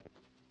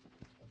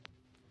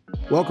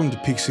Welcome to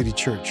Peak City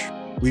Church.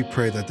 We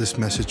pray that this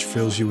message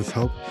fills you with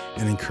hope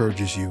and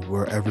encourages you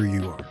wherever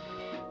you are.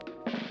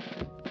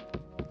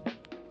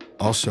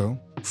 Also,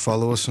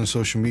 follow us on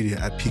social media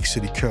at Peak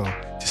City Co.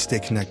 to stay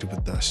connected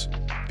with us.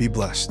 Be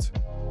blessed.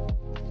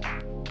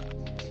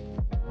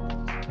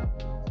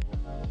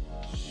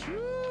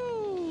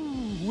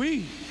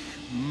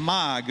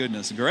 My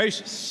goodness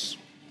gracious.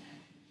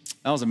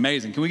 That was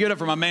amazing. Can we give it up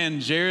for my man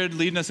Jared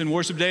leading us in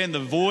worship today and the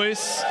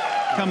voice?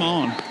 Come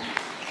on.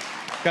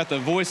 Got the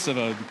voice of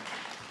I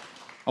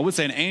would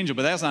say an angel,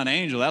 but that's not an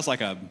angel. That's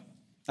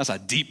a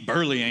deep,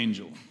 burly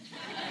angel.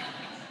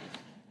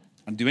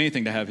 I'd do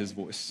anything to have his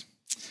voice.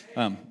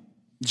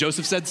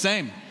 Joseph said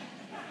same.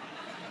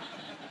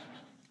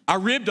 I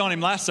ribbed on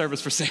him last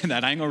service for saying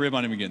that. I ain't gonna rib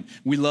on him again.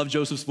 We love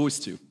Joseph's voice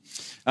too.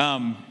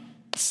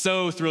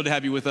 So thrilled to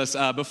have you with us.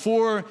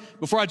 Before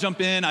I jump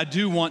in, I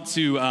do want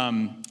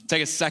to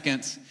take a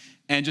second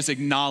and just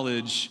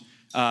acknowledge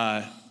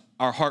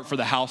our Heart for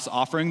the House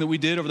offering that we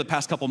did over the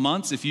past couple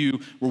months. If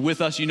you were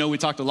with us, you know we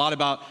talked a lot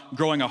about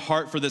growing a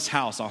heart for this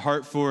house, a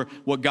heart for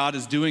what God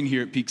is doing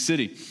here at Peak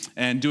City,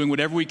 and doing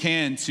whatever we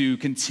can to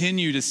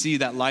continue to see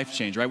that life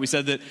change, right? We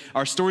said that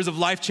our stories of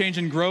life change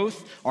and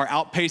growth are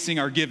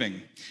outpacing our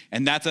giving.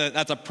 And that's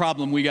a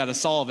problem we got to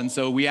solve. And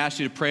so we asked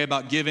you to pray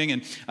about giving.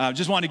 And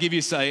just wanted to give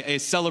you a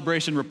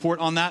celebration report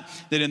on that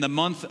in the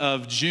month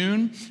of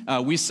June,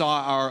 we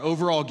saw our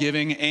overall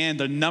giving and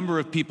the number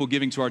of people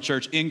giving to our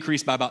church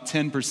increase by about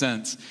 10%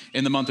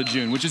 in the month of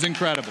June, which is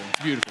incredible.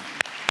 It's beautiful.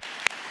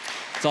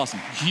 It's awesome.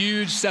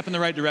 Huge step in the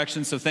right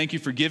direction. So thank you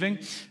for giving.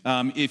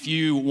 If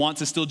you want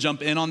to still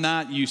jump in on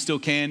that, you still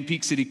can.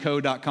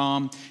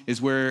 PeakCityCo.com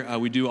is where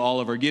we do all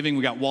of our giving.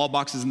 We got wall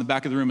boxes in the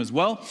back of the room as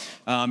well.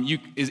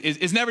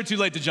 It's never too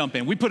late to jump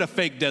in. We put a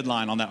fake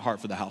deadline on that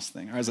Heart for the House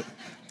thing. Right?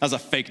 That's a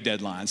fake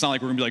deadline. It's not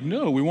like we're gonna be like,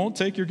 no, we won't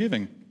take your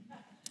giving.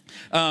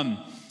 But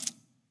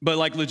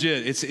like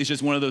legit, it's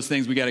just one of those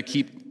things we got to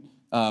keep.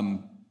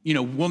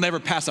 We'll never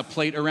pass a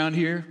plate around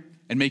here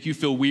and make you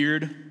feel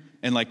weird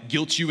and like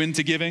guilt you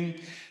into giving,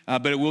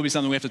 but it will be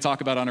something we have to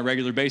talk about on a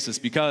regular basis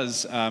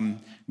because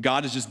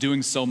God is just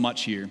doing so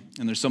much here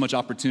and there's so much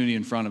opportunity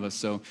in front of us.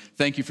 So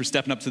thank you for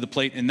stepping up to the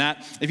plate in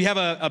that. If you have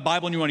a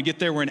Bible and you want to get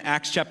there, we're in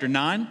Acts chapter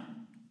 9.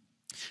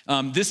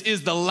 This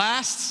is the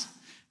last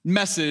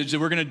message that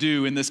we're going to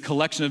do in this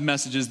collection of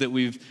messages that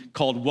we've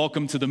called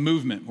Welcome to the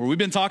Movement, where we've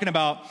been talking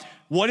about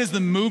what is the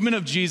movement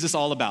of Jesus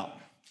all about,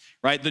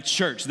 right? The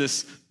church,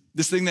 this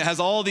thing that has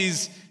all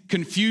these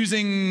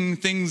confusing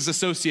things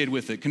associated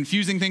with it,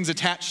 confusing things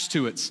attached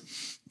to it.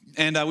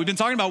 And we've been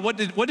talking about what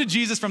did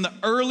Jesus from the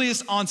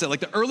earliest onset, like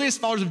the earliest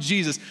followers of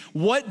Jesus,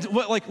 what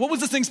was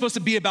this thing supposed to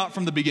be about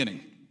from the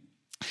beginning?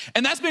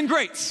 And that's been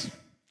great.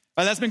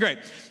 Right, that's been great.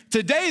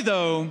 Today,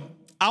 though,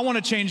 I want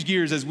to change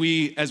gears as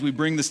we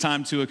bring this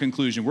time to a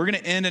conclusion. We're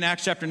going to end in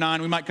Acts chapter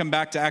 9. We might come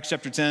back to Acts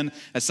chapter 10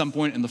 at some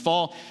point in the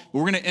fall. But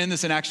we're going to end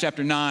this in Acts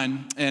chapter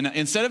 9. And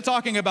instead of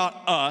talking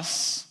about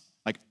us,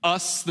 like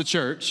us, the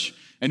church,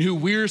 and who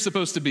we're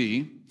supposed to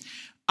be,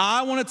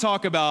 I want to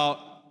talk about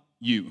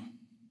you.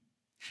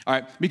 All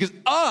right, because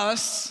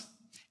us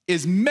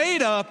is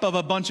made up of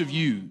a bunch of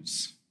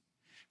yous,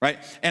 right?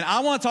 And I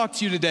want to talk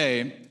to you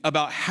today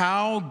about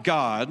how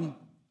God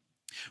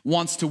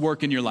wants to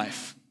work in your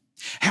life,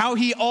 how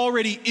he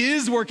already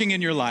is working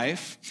in your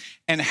life,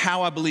 and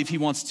how I believe he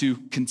wants to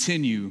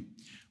continue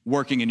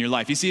working in your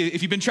life. You see,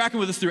 if you've been tracking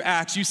with us through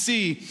Acts, you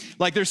see,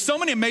 like, there's so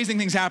many amazing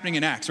things happening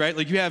in Acts, right?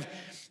 Like, you have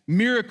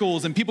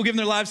miracles and people giving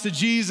their lives to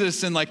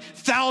Jesus and like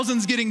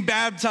thousands getting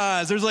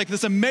baptized. There's like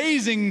this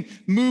amazing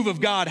move of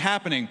God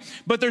happening.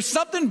 But there's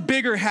something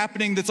bigger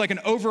happening that's like an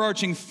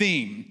overarching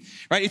theme,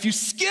 right? If you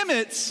skim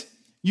it,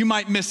 you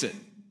might miss it.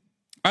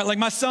 All right, like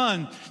my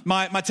son,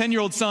 my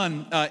 10-year-old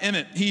son,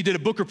 Emmett, he did a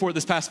book report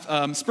this past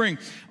spring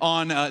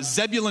on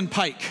Zebulon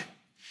Pike.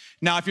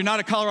 Now, if you're not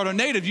a Colorado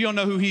native, you don't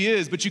know who he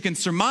is, but you can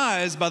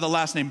surmise by the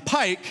last name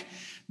Pike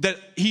that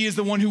he is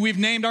the one who we've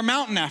named our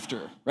mountain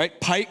after,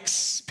 right?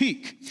 Pikes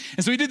Peak.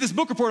 And so he did this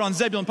book report on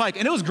Zebulon Pike,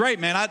 and it was great,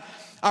 man.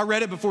 I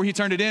read it before he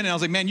turned it in, and I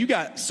was like, man, you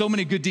got so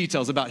many good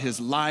details about his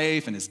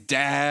life and his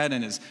dad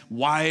and his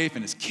wife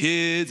and his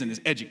kids and his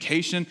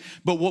education.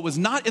 But what was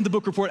not in the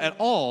book report at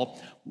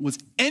all was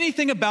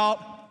anything about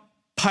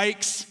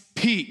Pikes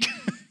Peak.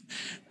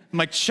 I'm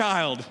like,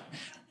 child,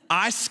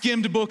 I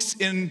skimmed books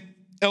in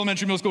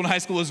elementary, middle school, and high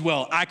school as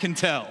well. I can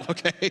tell,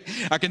 okay?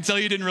 I can tell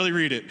you didn't really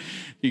read it.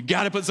 You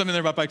got to put something there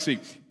about Pikes Peak.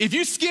 If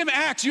you skim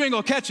Acts, you ain't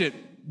gonna catch it.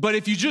 But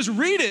if you just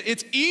read it,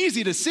 it's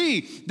easy to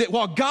see that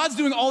while God's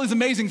doing all these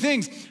amazing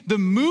things, the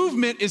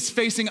movement is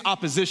facing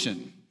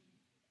opposition.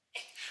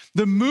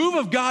 The move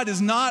of God is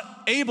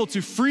not able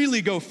to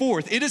freely go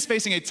forth. It is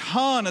facing a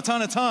ton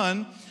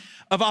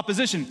of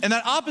opposition. And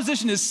that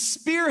opposition is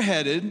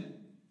spearheaded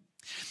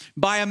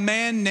by a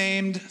man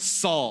named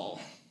Saul.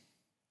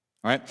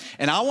 All right,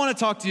 and I want to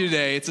talk to you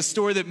today. It's a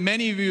story that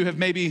many of you have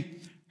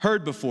maybe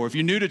heard before. If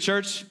you're new to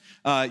church,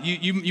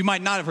 you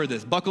might not have heard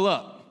this. Buckle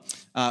up.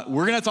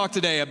 We're going to talk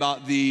today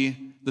about the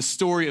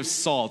story of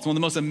Saul. It's one of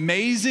the most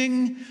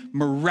amazing,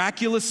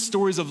 miraculous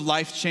stories of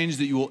life change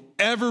that you will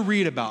ever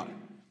read about.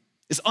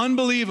 It's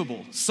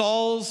unbelievable.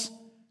 Saul's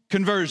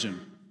conversion.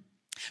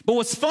 But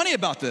what's funny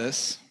about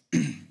this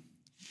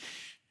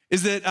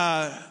is that,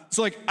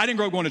 I didn't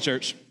grow up going to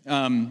church.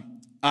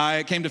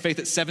 I came to faith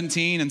at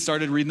 17 and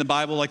started reading the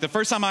Bible. Like the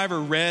first time I ever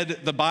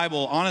read the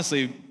Bible,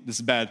 honestly, this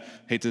is bad.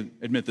 Hate to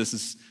admit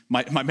this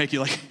might make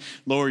you like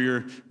lower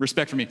your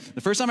respect for me.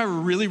 The first time I ever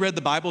really read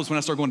the Bible is when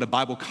I started going to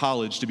Bible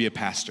college to be a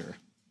pastor.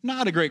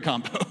 Not a great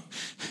combo.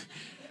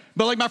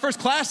 But like my first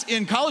class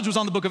in college was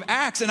on the book of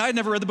Acts, and I had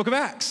never read the book of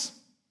Acts.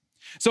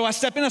 So I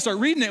step in, I start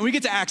reading it, and we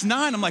get to Acts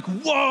 9, I'm like,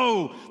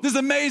 whoa, this is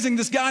amazing.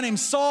 This guy named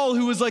Saul,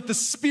 who was like the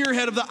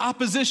spearhead of the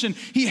opposition,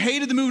 he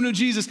hated the movement of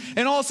Jesus,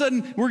 and all of a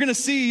sudden, we're gonna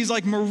see he's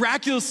like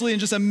miraculously and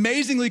just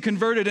amazingly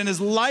converted, and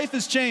his life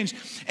has changed.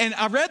 And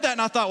I read that,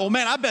 and I thought, well,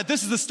 man, I bet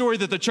this is the story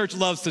that the church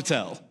loves to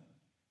tell.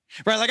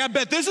 Right, like I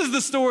bet this is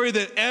the story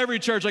that every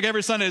church, like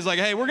every Sunday is like,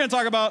 hey, we're gonna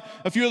talk about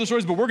a few other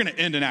stories, but we're gonna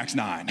end in Acts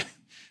 9,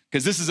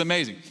 because this is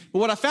amazing. But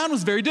what I found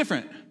was very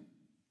different.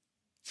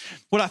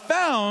 What I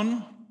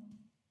found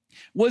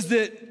was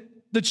that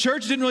the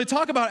church didn't really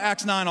talk about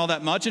Acts 9 all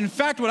that much. In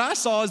fact, what I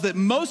saw is that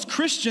most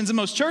Christians and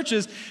most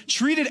churches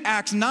treated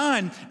Acts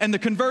 9 and the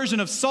conversion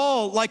of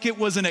Saul like it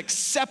was an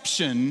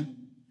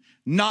exception,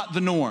 not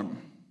the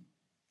norm.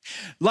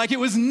 Like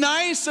it was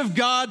nice of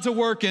God to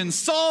work in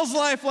Saul's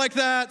life like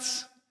that,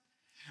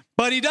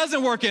 but he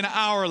doesn't work in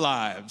our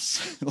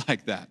lives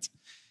like that.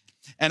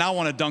 And I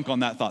want to dunk on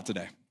that thought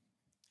today.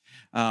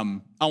 I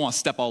want to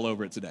step all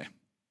over it today.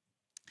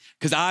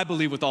 Because I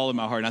believe with all of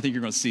my heart, and I think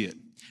you're going to see it,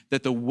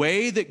 that the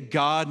way that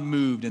God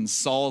moved in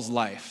Saul's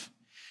life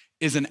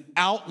is an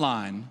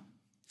outline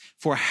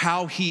for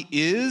how he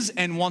is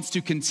and wants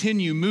to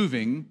continue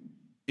moving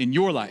in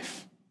your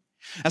life.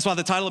 That's why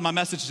the title of my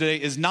message today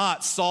is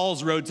not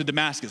Saul's Road to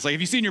Damascus. Like if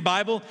you see in your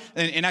Bible,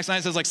 in Acts 9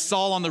 it says like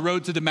Saul on the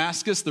road to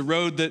Damascus, the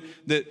road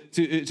that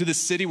to the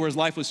city where his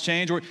life was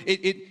changed, or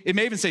it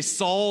may even say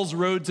Saul's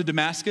Road to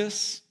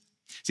Damascus.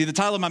 See, the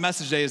title of my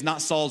message today is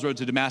not Saul's Road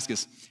to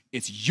Damascus,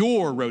 it's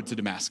your road to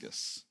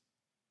Damascus.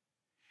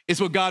 It's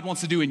what God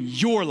wants to do in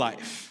your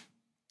life.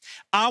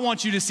 I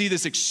want you to see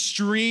this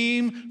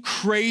extreme,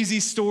 crazy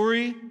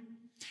story,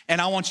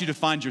 and I want you to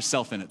find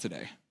yourself in it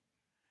today.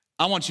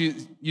 I want you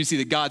to see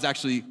that God's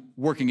actually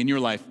working in your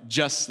life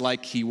just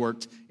like he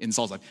worked in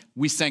Saul's life.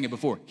 We sang it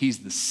before. He's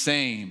the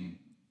same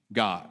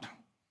God.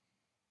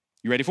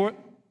 You ready for it?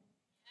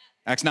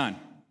 Acts 9.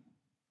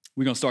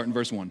 We're going to start in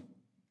verse 1.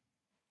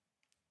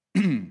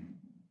 It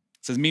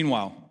says,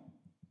 meanwhile,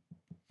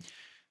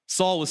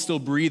 Saul was still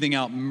breathing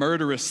out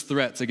murderous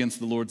threats against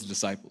the Lord's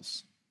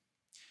disciples.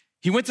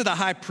 He went to the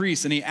high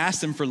priest and he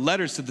asked him for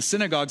letters to the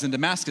synagogues in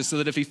Damascus so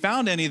that if he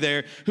found any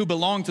there who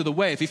belonged to the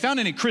way, if he found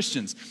any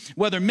Christians,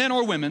 whether men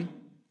or women,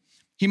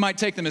 he might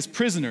take them as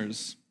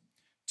prisoners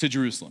to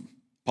Jerusalem.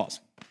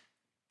 Pause.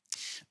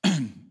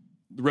 The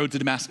road to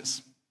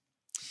Damascus.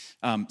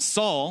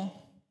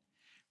 Saul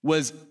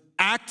was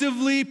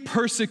actively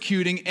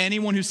persecuting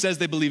anyone who says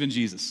they believe in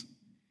Jesus.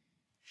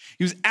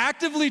 He was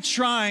actively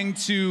trying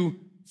to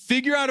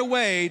figure out a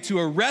way to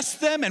arrest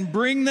them and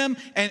bring them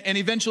and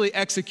eventually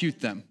execute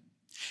them.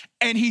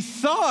 And he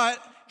thought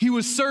he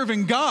was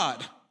serving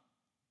God.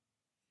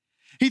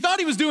 He thought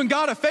he was doing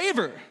God a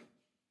favor.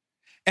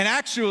 And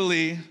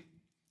actually,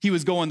 he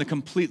was going the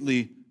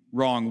completely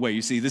wrong way.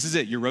 You see, this is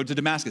it. Your road to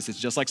Damascus. It's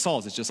just like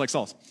Saul's. It's just like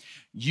Saul's.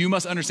 You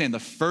must understand the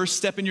first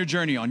step in your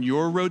journey on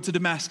your road to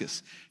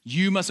Damascus,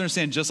 you must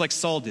understand, just like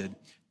Saul did,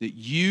 that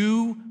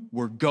you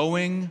were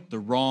going the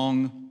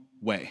wrong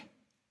way.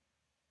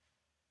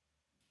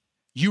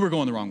 You were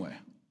going the wrong way.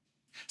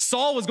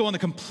 Saul was going the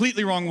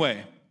completely wrong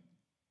way,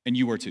 and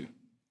you were too.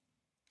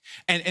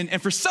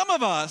 And for some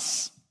of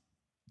us,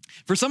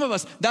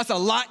 that's a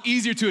lot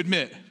easier to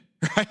admit,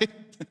 right?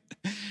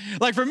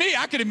 Like for me,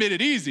 I could admit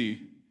it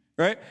easy,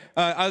 right?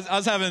 I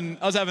was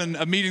having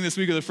a meeting this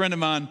week with a friend of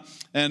mine,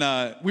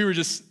 and we were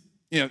just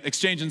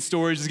exchanging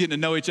stories, just getting to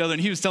know each other.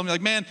 And he was telling me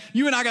like, man,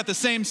 you and I got the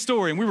same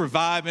story. And we were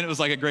vibing. It was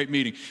like a great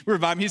meeting. We were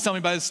vibing. He's telling me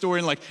about his story.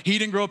 And like, he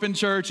didn't grow up in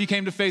church. He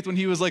came to faith when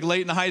he was like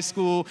late in high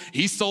school.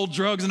 He sold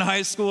drugs in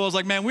high school. I was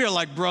like, man, we are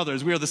like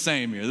brothers. We are the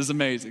same here. This is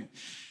amazing.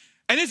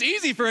 And it's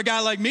easy for a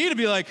guy like me to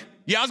be like,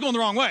 yeah, I was going the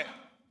wrong way.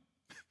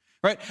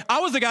 Right? I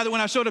was the guy that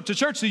when I showed up to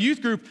church, the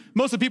youth group,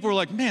 most of the people were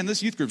like, man,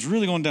 this youth group's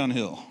really going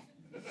downhill.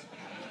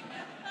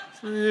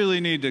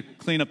 Really need to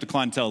clean up the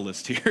clientele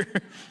list here.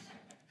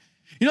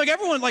 Like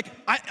everyone, like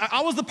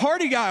I was the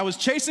party guy. I was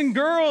chasing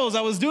girls. I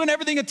was doing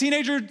everything a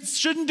teenager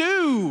shouldn't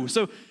do.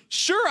 So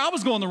sure, I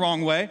was going the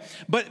wrong way,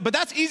 but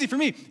that's easy for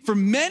me. For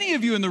many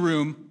of you in the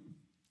room,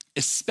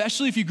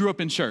 especially if you grew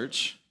up in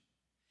church,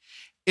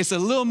 it's a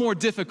little more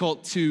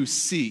difficult to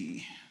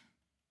see.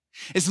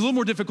 It's a little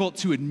more difficult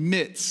to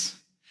admit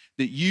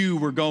that you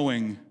were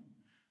going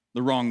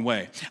the wrong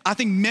way. I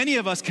think many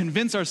of us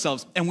convince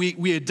ourselves, and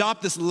we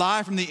adopt this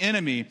lie from the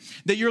enemy,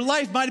 that your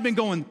life might have been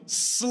going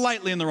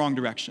slightly in the wrong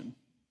direction.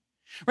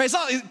 Right? It's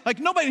not like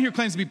nobody here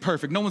claims to be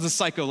perfect. No one's a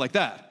psycho like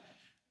that.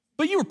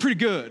 But you were pretty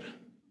good.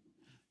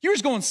 You were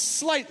just going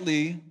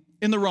slightly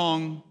in the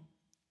wrong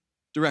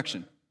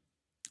direction.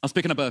 I was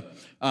picking up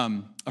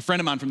a friend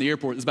of mine from the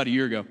airport. This was about a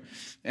year ago.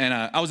 And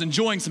I was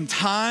enjoying some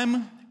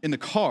time in the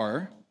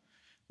car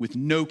with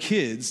no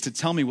kids to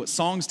tell me what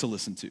songs to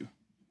listen to.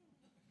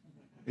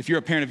 If you're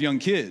a parent of young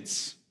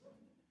kids.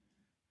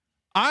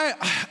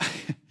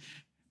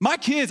 My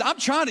kids, I'm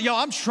trying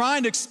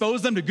to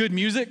expose them to good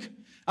music.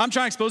 I'm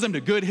trying to expose them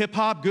to good hip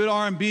hop, good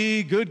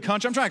R&B, good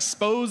country. I'm trying to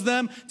expose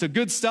them to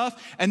good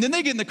stuff. And then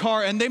they get in the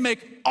car and they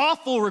make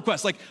awful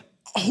requests, like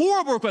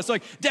horrible requests.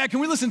 Like, Dad, can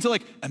we listen to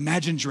like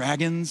Imagine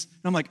Dragons?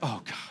 And I'm like,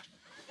 oh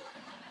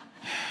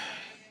God.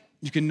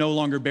 You can no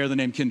longer bear the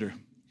name Kinder.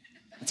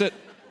 That's it.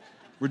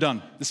 We're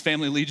done. This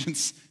family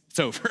allegiance, it's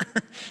over.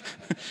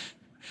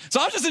 So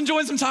I was just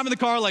enjoying some time in the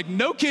car, like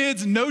no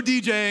kids, no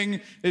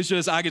DJing. It's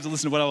just I get to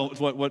listen to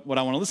what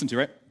I want to listen to,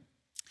 right?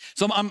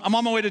 So I'm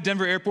on my way to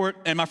Denver airport,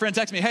 and my friend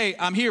texts me, hey,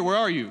 I'm here, where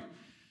are you? I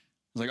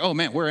was like, oh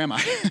man, where am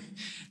I?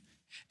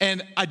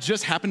 And I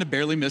just happened to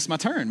barely miss my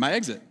turn, my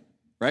exit,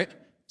 right?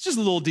 It's just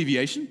a little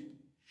deviation.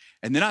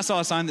 And then I saw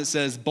a sign that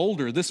says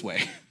Boulder this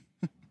way.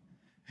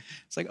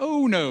 It's like,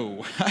 oh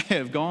no, I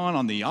have gone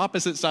on the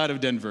opposite side of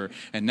Denver,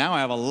 and now I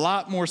have a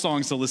lot more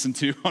songs to listen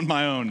to on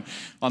my own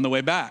on the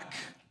way back.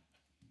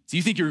 So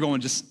you think you're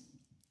going just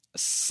a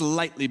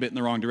slightly bit in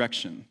the wrong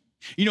direction.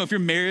 You know, if your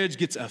marriage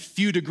gets a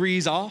few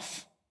degrees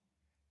off,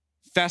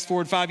 fast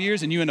forward 5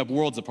 years and you end up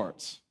worlds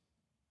apart.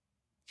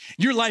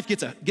 Your life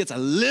gets a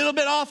little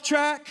bit off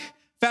track,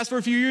 fast forward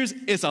a few years,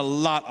 it's a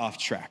lot off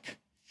track.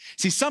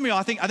 See, some of y'all,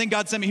 I think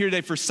God sent me here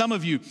today for some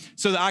of you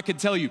so that I could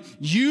tell you,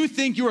 you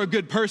think you're a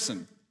good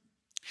person.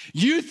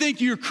 You think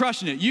you're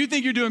crushing it. You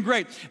think you're doing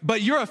great,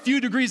 but you're a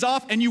few degrees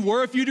off and you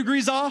were a few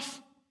degrees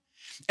off.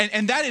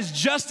 And that is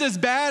just as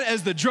bad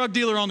as the drug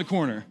dealer on the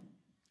corner.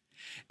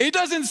 It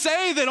doesn't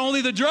say that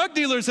only the drug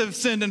dealers have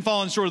sinned and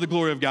fallen short of the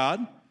glory of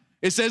God.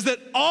 It says that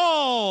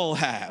all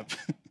have.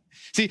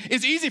 See,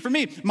 it's easy for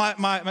me. My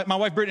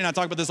wife Brittany and I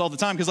talk about this all the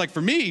time because, like,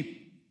 for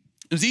me,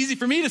 it was easy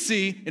for me to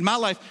see in my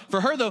life.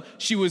 For her, though,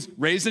 she was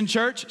raised in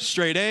church,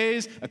 straight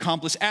A's,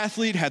 accomplished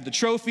athlete, had the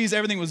trophies,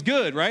 everything was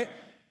good, right?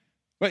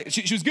 Right,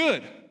 she was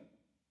good.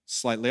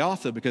 Slightly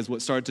off, though, because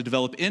what started to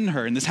develop in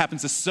her, and this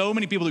happens to so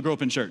many people that grow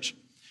up in church.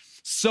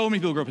 So many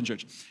people grow up in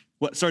church.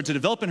 What started to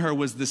develop in her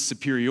was this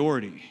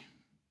superiority,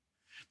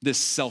 this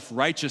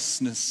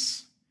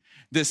self-righteousness,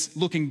 this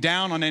looking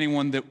down on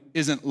anyone that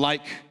isn't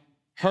like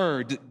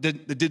her,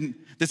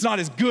 that's not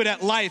as good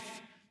at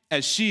life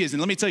as she is.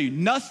 And let me tell you,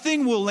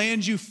 nothing will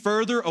land you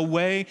further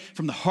away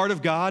from the heart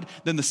of God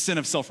than the sin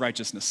of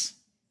self-righteousness.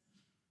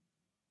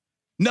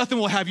 Nothing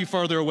will have you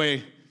farther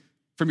away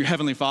from your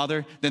Heavenly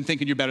Father than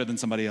thinking you're better than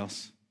somebody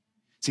else.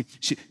 See,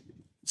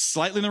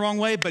 slightly in the wrong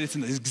way, but it's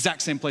in the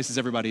exact same place as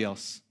everybody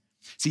else.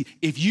 See,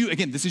 if you,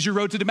 again, this is your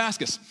road to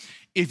Damascus.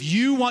 If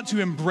you want to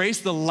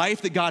embrace the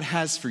life that God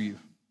has for you,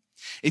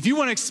 if you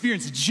want to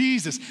experience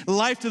Jesus,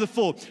 life to the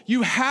full,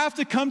 you have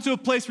to come to a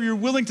place where you're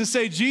willing to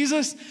say,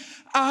 Jesus,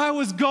 I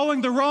was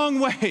going the wrong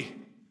way.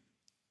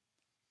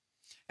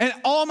 And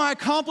all my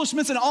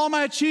accomplishments and all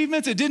my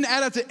achievements, it didn't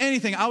add up to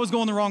anything. I was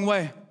going the wrong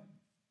way.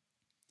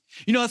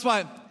 You know, that's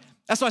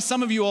why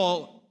some of you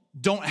all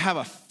don't have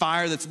a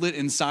fire that's lit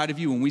inside of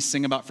you when we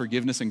sing about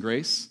forgiveness and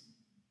grace.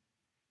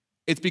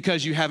 It's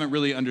because you haven't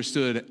really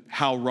understood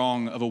how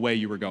wrong of a way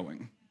you were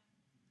going.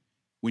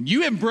 When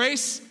you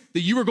embrace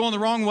that you were going the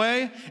wrong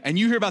way and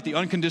you hear about the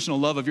unconditional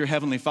love of your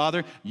Heavenly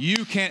Father,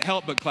 you can't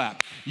help but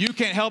clap. You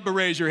can't help but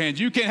raise your hands.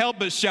 You can't help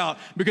but shout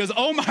because,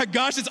 oh my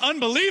gosh, it's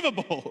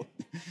unbelievable.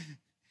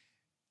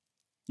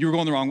 You were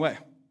going the wrong way.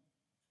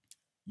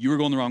 You were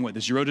going the wrong way.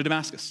 This is your road to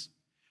Damascus.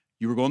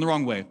 You were going the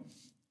wrong way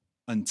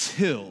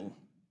until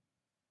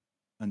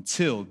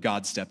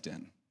God stepped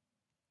in.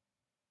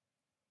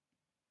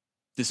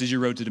 This is your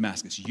road to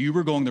Damascus. You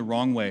were going the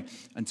wrong way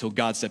until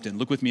God stepped in.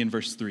 Look with me in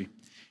verse 3.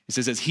 It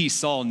says, as he,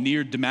 Saul,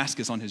 neared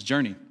Damascus on his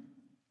journey,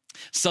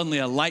 suddenly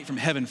a light from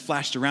heaven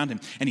flashed around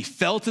him, and he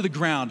fell to the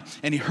ground,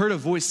 and he heard a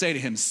voice say to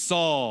him,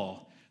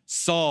 Saul,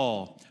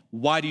 Saul,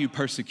 why do you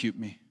persecute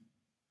me?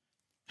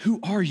 Who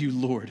are you,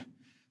 Lord?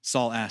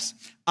 Saul asked.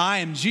 I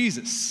am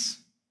Jesus,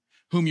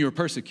 whom you are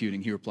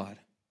persecuting, he replied.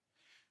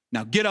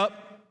 Now get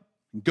up,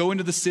 go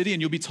into the city,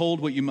 and you'll be told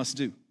what you must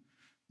do.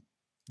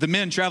 The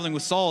men traveling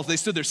with Saul, they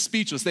stood there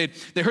speechless. They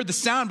heard the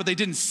sound, but they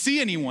didn't see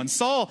anyone.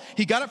 Saul,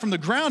 he got up from the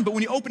ground, but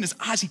when he opened his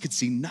eyes, he could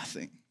see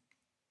nothing.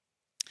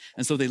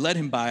 And so they led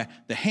him by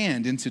the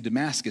hand into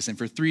Damascus, and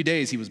for 3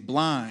 days he was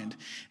blind,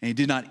 and he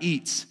did not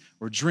eat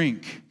or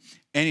drink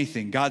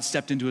anything. God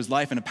stepped into his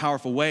life in a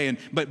powerful way.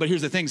 But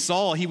here's the thing,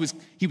 Saul, he was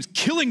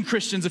killing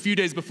Christians a few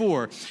days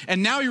before,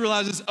 and now he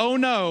realizes, oh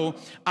no,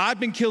 I've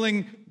been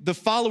killing the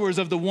followers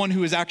of the one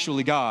who is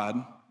actually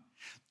God.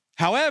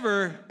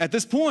 However, at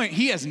this point,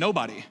 he has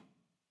nobody,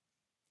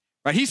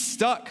 right? He's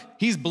stuck.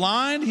 He's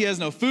blind. He has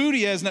no food.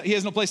 He has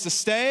no place to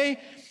stay.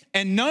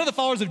 And none of the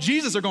followers of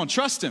Jesus are going to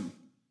trust him.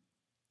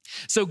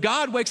 So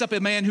God wakes up a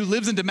man who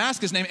lives in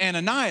Damascus named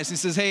Ananias. He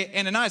says, hey,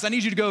 Ananias, I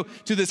need you to go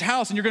to this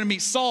house and you're going to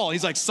meet Saul.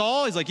 He's like,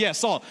 Saul? He's like, yeah,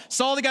 Saul.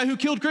 Saul, the guy who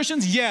killed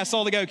Christians? Yeah,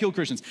 Saul, the guy who killed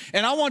Christians.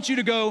 And I want you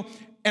to go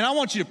and I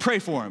want you to pray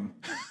for him.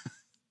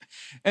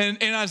 And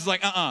I was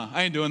like,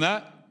 I ain't doing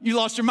that. You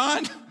lost your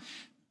mind?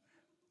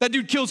 That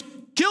dude kills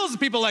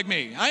people like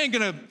me. I ain't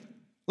gonna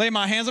lay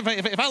my hands on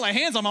him. If I lay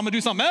hands on him, I'm gonna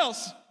do something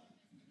else.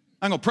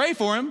 I'm gonna pray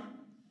for him.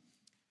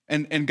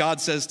 And God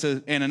says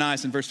to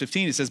Ananias in verse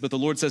 15, he says, but the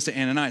Lord says to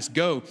Ananias,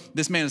 go,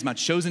 this man is my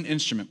chosen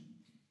instrument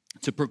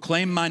to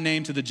proclaim my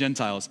name to the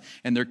Gentiles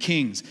and their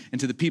kings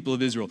and to the people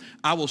of Israel.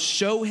 I will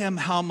show him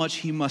how much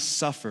he must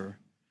suffer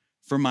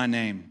for my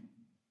name.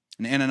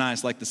 And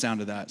Ananias liked the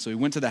sound of that. So he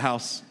went to the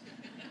house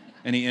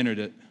and he entered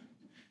it.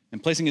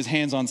 And placing his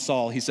hands on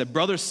Saul, he said,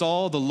 brother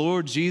Saul, the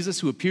Lord Jesus,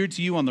 who appeared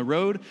to you on the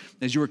road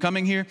as you were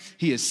coming here,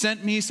 he has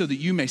sent me so that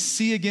you may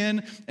see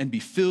again and be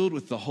filled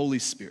with the Holy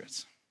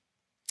Spirit.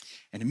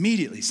 And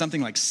immediately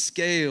something like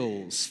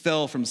scales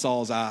fell from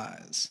Saul's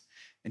eyes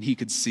and he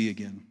could see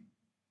again.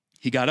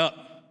 He got up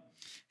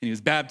and he was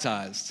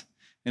baptized.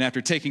 And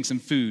after taking some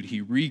food,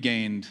 he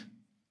regained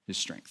his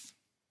strength.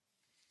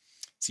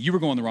 So you were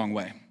going the wrong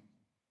way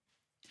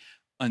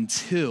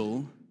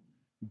until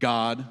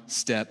God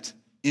stepped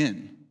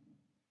in.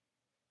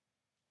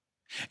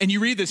 And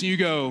you read this and you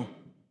go,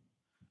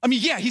 I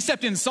mean, yeah, he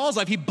stepped in Saul's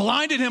life. He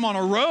blinded him on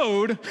a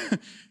road.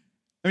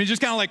 I mean,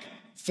 just kind of like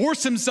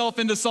forced himself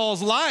into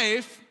Saul's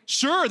life.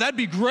 Sure, that'd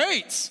be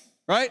great,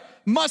 right?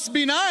 Must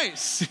be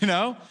nice, you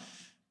know?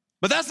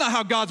 But that's not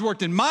how God's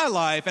worked in my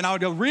life. And I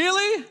would go,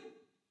 really?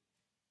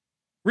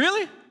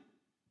 Really?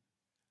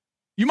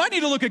 You might need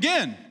to look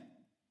again.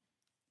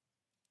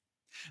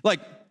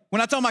 Like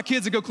when I tell my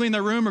kids to go clean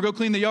their room or go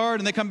clean the yard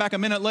and they come back a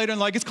minute later and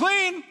like, it's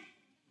clean.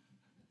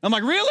 I'm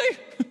like, really?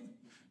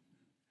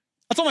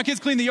 I told my kids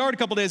clean the yard a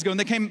couple days ago and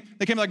they came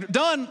like,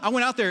 done. I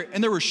went out there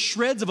and there were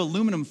shreds of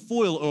aluminum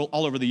foil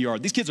all over the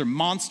yard. These kids are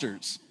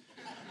monsters.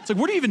 It's like,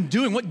 what are you even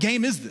doing? What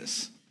game is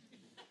this?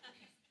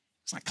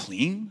 It's not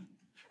clean.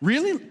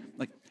 Really?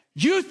 Like,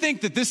 you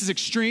think that this is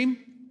extreme?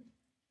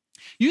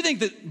 You think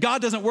that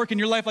God doesn't work in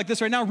your life like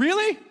this right now?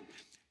 Really?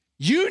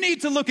 You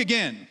need to look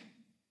again.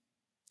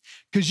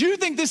 Because you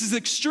think this is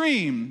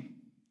extreme,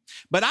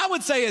 but I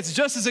would say it's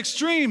just as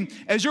extreme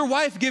as your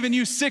wife giving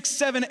you 6,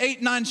 7,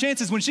 8, 9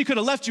 chances when she could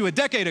have left you a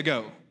decade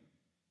ago.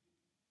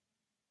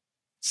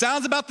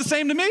 Sounds about the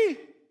same to me.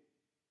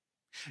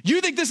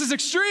 You think this is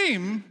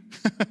extreme,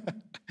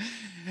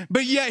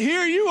 but yet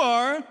here you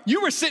are.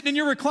 You were sitting in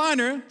your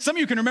recliner. Some of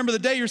you can remember the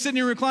day you were sitting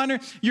in your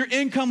recliner. Your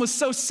income was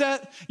so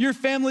set. Your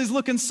family's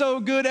looking so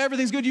good.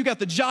 Everything's good. You got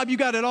the job. You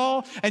got it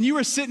all. And you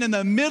were sitting in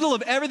the middle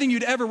of everything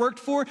you'd ever worked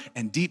for.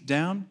 And deep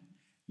down,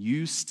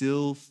 you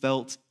still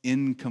felt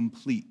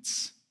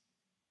incomplete.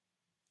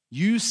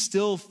 You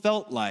still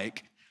felt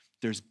like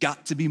there's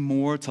got to be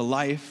more to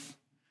life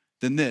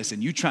than this.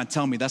 And you try to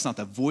tell me that's not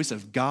the voice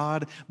of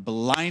God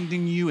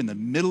blinding you in the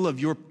middle of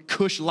your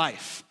cush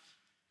life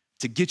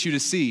to get you to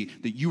see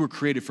that you were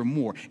created for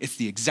more. It's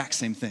the exact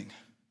same thing.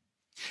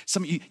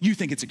 Some of you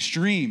think it's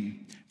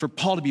extreme for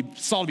Saul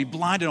to be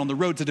blinded on the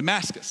road to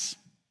Damascus.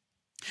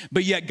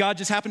 But yet God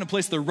just happened to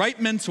place the right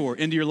mentor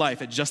into your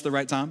life at just the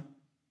right time.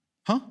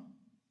 Huh?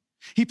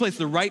 He placed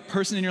the right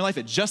person in your life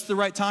at just the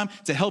right time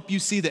to help you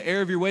see the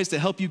error of your ways, to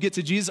help you get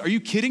to Jesus. Are you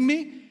kidding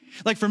me?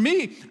 Like for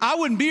me, I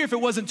wouldn't be here if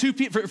it wasn't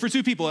for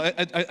two people.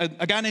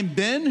 A guy named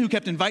Ben who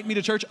kept inviting me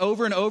to church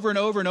over and over and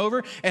over and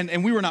over,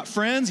 and we were not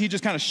friends. He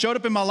just kind of showed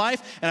up in my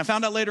life, and I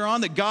found out later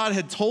on that God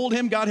had told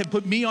him, God had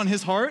put me on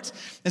his heart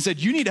and said,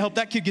 you need to help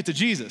that kid get to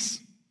Jesus.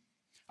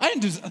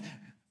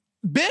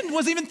 Ben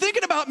wasn't even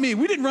thinking about me.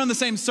 We didn't run the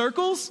same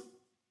circles.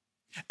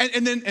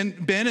 And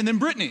then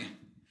Brittany.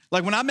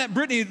 Like when I met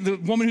Brittany, the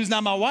woman who's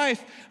now my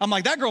wife, I'm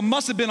like, that girl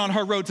must have been on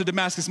her road to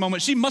Damascus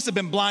moment. She must have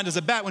been blind as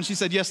a bat when she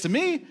said yes to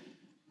me.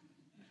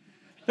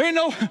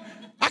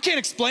 I can't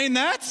explain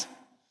that.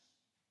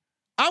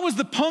 I was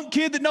the punk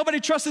kid that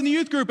nobody trusted in the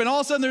youth group, and all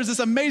of a sudden there's this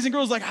amazing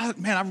girl who's like, oh,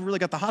 man, I've really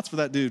got the hots for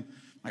that dude.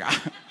 Like,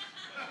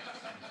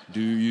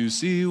 do you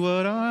see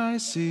what I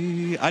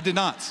see? I did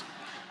not.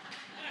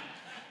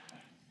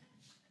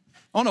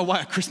 I don't know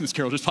why a Christmas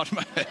carol just popped in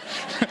my head.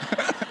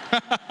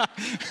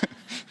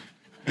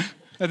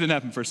 That didn't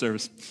happen first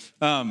service.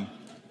 I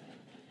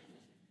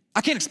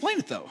can't explain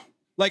it though.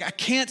 Like I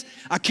can't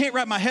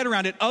wrap my head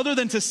around it other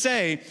than to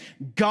say,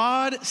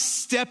 God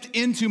stepped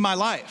into my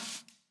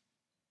life.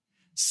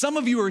 Some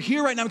of you are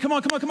here right now. Come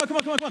on.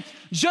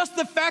 Just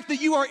the fact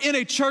that you are in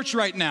a church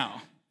right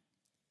now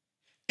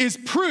is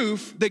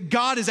proof that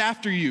God is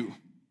after you.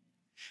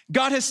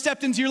 God has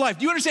stepped into your life.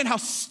 Do you understand how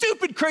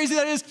stupid crazy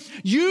that is?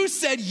 You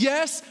said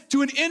yes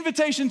to an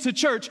invitation to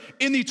church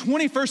in the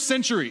 21st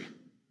century.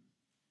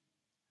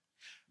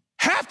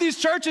 Half these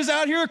churches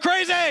out here are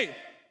crazy.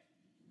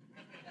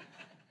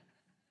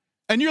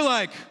 And you're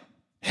like,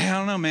 hey, I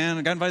don't know, man.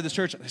 I got invited to this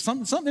church.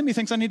 Something in me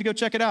thinks I need to go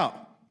check it out.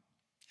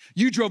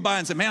 You drove by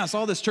and said, man, I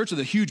saw this church with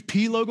a huge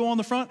P logo on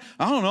the front.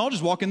 I don't know. I'll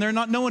just walk in there and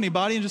not know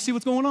anybody and just see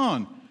what's going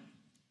on.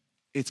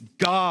 It's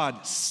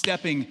God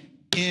stepping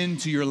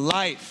into your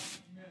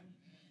life.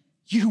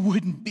 You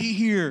wouldn't be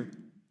here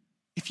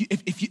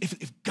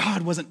if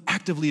God wasn't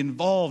actively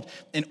involved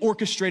in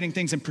orchestrating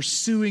things and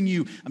pursuing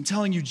you. I'm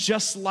telling you,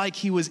 just like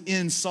he was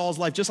in Saul's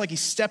life, just like he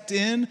stepped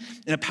in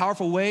a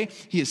powerful way,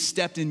 he has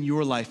stepped in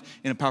your life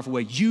in a powerful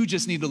way. You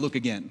just need to look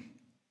again.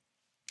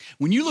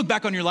 When you look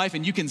back on your life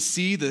and you can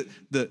see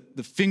the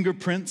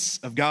fingerprints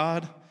of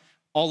God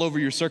all over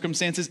your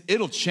circumstances,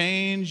 it'll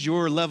change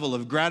your level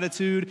of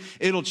gratitude.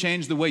 It'll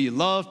change the way you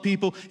love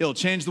people. It'll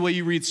change the way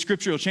you read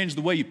scripture. It'll change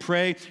the way you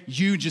pray.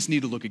 You just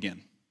need to look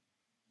again.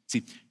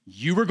 See,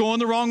 you were going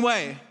the wrong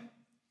way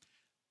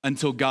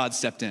until God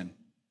stepped in.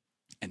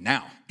 And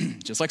now,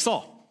 just like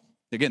Saul,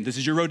 again, this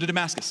is your road to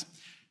Damascus.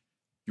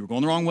 You were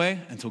going the wrong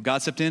way until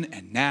God stepped in,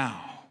 and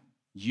now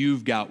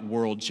you've got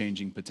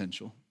world-changing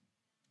potential.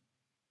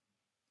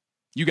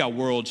 You got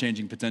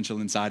world-changing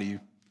potential inside of you.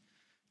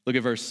 Look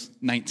at verse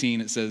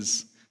 19. It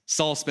says,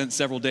 Saul spent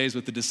several days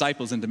with the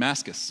disciples in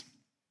Damascus.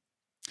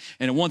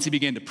 And at once he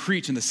began to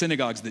preach in the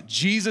synagogues that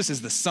Jesus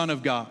is the Son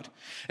of God.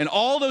 And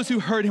all those who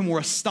heard him were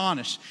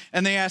astonished.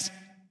 And they asked,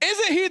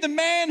 isn't he the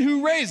man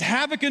who raised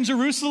havoc in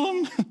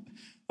Jerusalem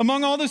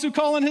among all those who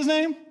call on his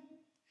name?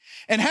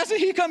 And hasn't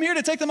he come here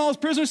to take them all as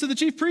prisoners to the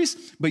chief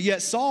priests? But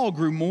yet Saul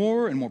grew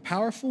more and more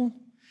powerful,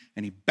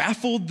 and he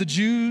baffled the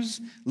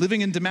Jews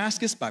living in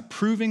Damascus by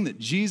proving that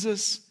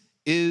Jesus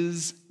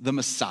is the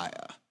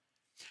Messiah.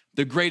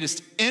 The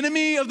greatest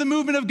enemy of the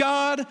movement of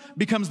God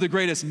becomes the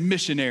greatest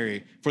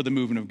missionary for the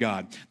movement of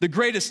God. The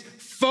greatest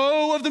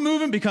foe of the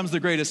movement becomes the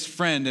greatest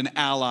friend and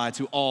ally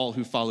to all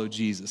who follow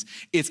Jesus.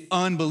 It's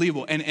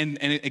unbelievable. And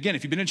again,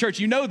 if you've been in church,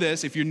 you know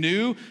this. If you're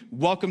new,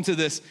 welcome to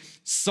this.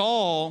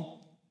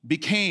 Saul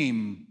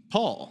became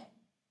Paul.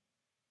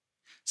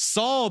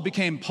 Saul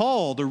became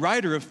Paul, the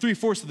writer of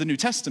 3/4 of the New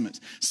Testament.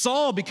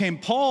 Saul became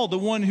Paul, the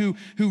one who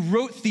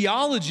wrote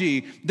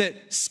theology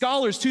that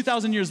scholars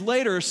 2,000 years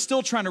later are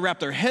still trying to wrap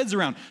their heads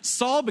around.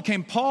 Saul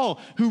became Paul,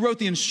 who wrote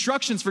the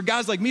instructions for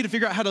guys like me to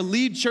figure out how to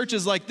lead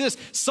churches like this.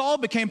 Saul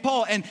became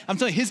Paul, and I'm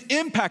telling you, his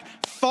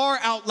impact far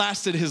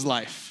outlasted his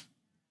life.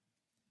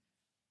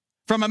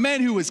 From a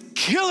man who was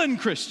killing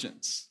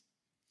Christians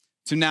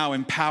to now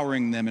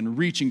empowering them and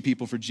reaching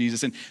people for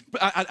Jesus. And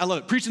I love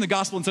it, preaching the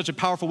gospel in such a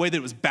powerful way that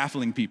it was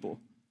baffling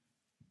people.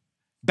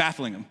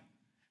 Baffling them,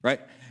 right?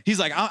 He's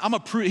like,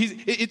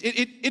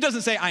 it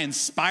doesn't say I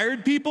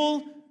inspired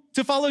people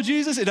to follow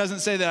Jesus. It doesn't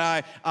say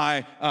that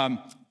I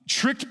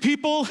tricked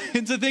people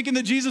into thinking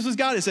that Jesus was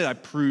God. It said I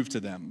proved to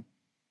them.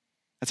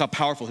 That's how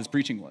powerful his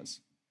preaching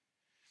was.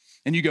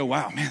 And you go,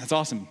 wow, man, that's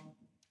awesome.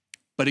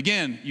 But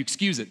again, you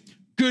excuse it.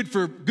 Good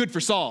for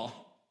Saul.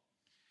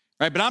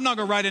 Right, but I'm not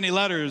going to write any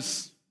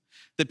letters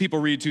that people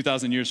read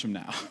 2,000 years from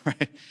now.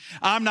 Right?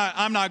 I'm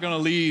not going to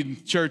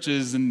lead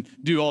churches and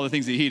do all the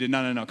things that he did.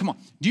 No. Come on.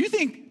 Do you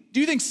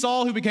think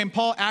Saul, who became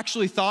Paul,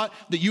 actually thought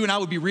that you and I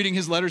would be reading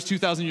his letters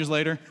 2,000 years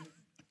later?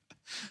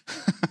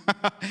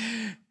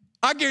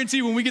 I guarantee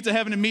you when we get to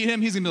heaven and meet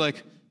him, he's going to be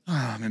like,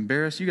 oh, I'm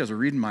embarrassed. You guys are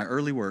reading my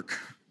early work.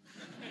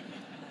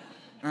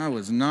 I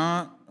was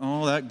not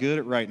all that good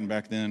at writing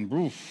back then.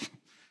 Oof.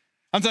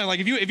 I'm telling you,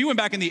 like if you went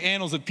back in the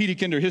annals of Petey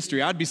Kinder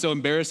history, I'd be so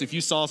embarrassed if you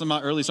saw some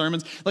of my early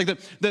sermons. Like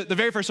the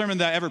very first sermon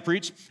that I ever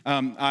preached,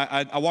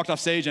 I walked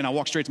off stage and I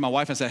walked straight to my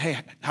wife and I said, hey,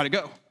 how'd it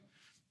go?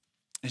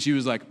 And she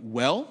was like,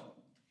 well,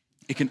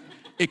 it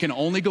can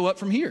only go up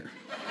from here.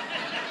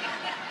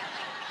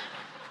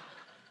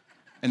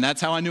 And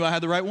that's how I knew I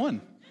had the right one.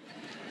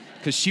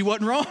 Because she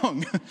wasn't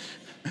wrong.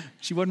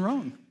 She wasn't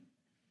wrong.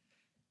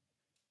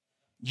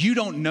 You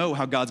don't know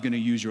how God's going to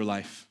use your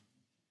life.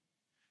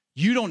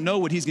 You don't know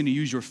what he's going to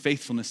use your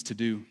faithfulness to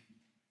do.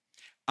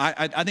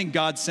 I think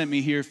God sent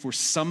me here for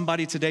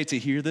somebody today to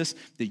hear this,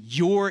 that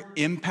your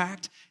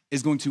impact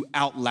is going to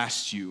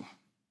outlast you.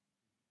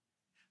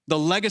 The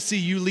legacy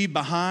you leave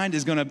behind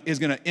is going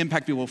to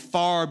impact people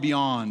far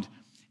beyond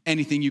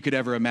anything you could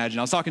ever imagine.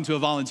 I was talking to a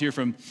volunteer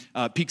from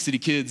Peak City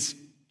Kids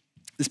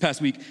this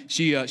past week.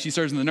 She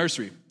serves in the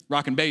nursery,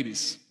 rocking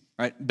babies,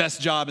 right?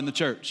 Best job in the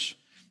church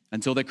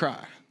until they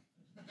cry.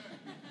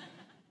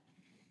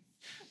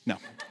 No.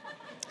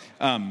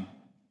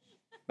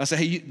 I say,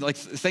 hey,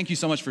 thank you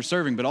so much for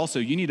serving, but also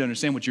you need to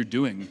understand what you're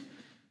doing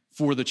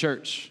for the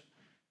church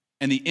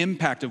and the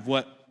impact of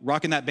what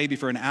rocking that baby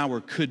for an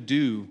hour could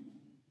do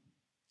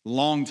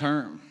long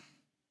term,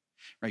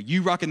 right?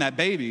 You rocking that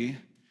baby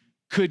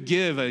could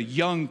give a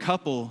young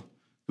couple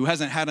who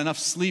hasn't had enough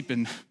sleep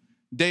in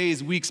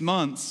days, weeks,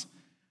 months,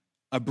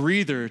 a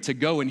breather to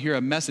go and hear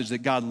a message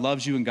that God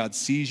loves you and God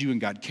sees you and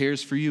God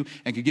cares for you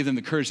and could give them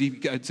the courage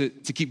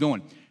to keep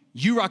going.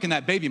 You rocking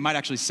that baby might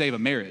actually save a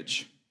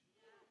marriage,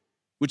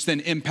 which then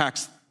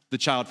impacts the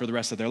child for the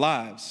rest of their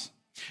lives.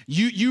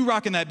 You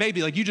rocking that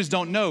baby, like you just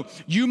don't know.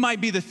 You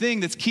might be the thing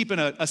that's keeping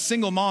a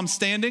single mom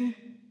standing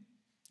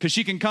because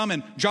she can come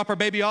and drop her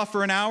baby off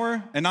for an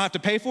hour and not have to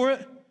pay for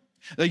it.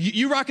 Like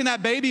you rocking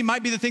that baby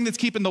might be the thing that's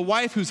keeping the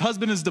wife whose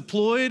husband is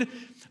deployed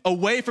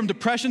away from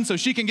depression so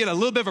she can get a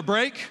little bit of a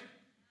break.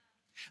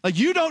 Like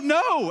you don't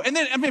know. And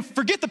then,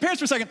 forget the parents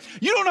for a second.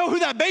 You don't know who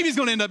that baby's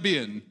going to end up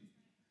being.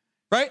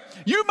 Right?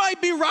 You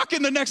might be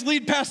rocking the next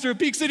lead pastor of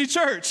Peak City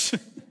Church.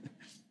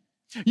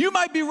 You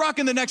might be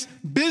rocking the next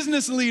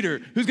business leader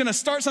who's going to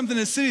start something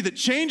in the city that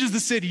changes the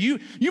city.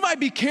 You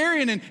might be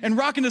carrying and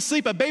rocking to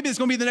sleep a baby that's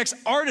going to be the next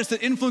artist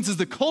that influences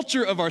the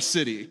culture of our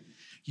city.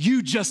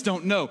 You just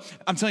don't know.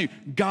 I'm telling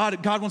you,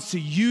 God wants to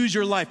use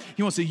your life.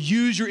 He wants to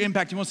use your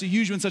impact. He wants to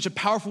use you in such a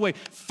powerful way,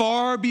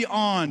 far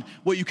beyond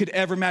what you could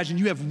ever imagine.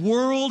 You have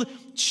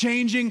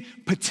world-changing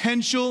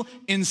potential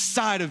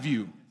inside of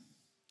you.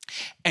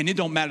 And it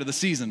don't matter the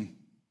season.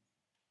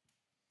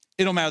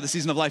 It don't matter the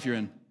season of life you're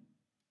in,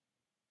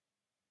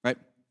 right?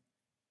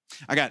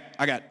 I got.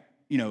 I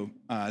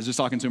was just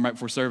talking to him right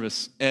before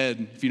service.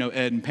 Ed, if you know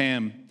Ed and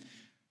Pam,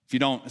 if you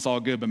don't, it's all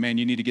good, but man,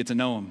 you need to get to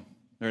know them.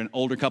 They're an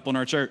older couple in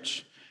our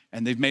church,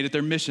 and they've made it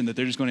their mission that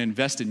they're just going to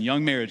invest in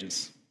young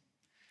marriages.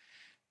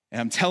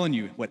 And I'm telling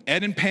you, what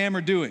Ed and Pam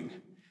are doing,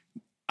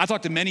 I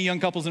talk to many young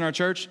couples in our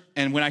church,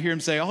 and when I hear them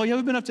say, oh yeah,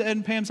 we've been up to Ed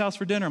and Pam's house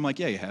for dinner, I'm like,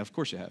 yeah, you have, of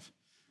course you have.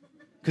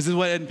 Because this is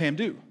what Ed and Pam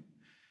do.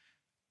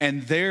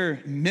 And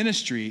their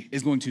ministry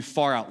is going to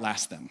far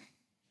outlast them.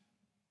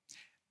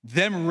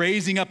 Them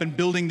raising up and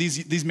building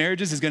these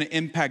marriages is going to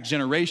impact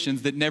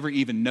generations that never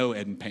even know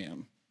Ed and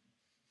Pam.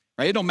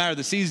 Right? It don't matter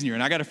the season you're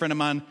in. I got a friend of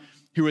mine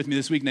here with me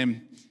this week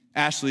named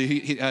Ashley.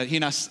 He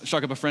and I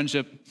struck up a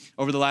friendship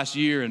over the last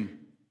year, and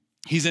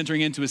he's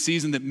entering into a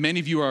season that many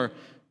of you are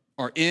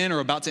in or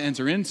about to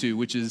enter into,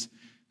 which is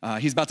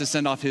he's about to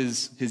send off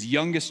his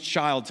youngest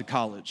child to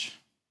college,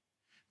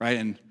 right?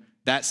 And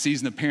that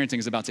season of parenting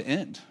is about to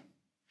end.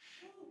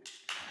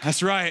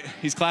 That's right.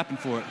 He's clapping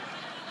for it.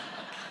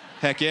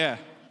 Heck yeah.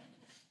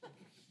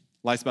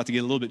 Life's about to get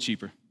a little bit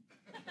cheaper.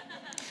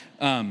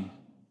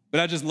 But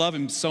I just love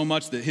him so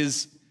much that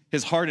his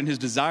heart and his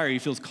desire, he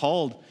feels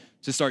called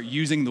to start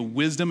using the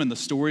wisdom and the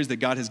stories that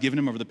God has given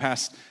him over the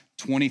past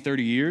 20,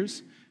 30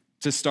 years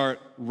to start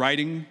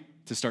writing,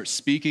 to start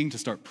speaking, to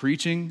start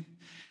preaching.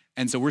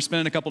 And so we're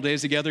spending a couple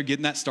days together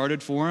getting that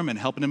started for him and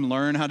helping him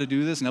learn how to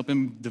do this and helping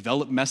him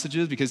develop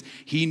messages because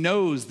he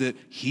knows that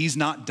he's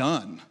not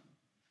done.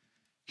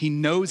 He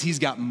knows he's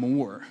got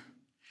more.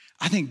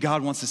 I think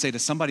God wants to say to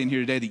somebody in here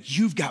today that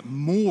you've got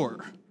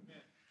more.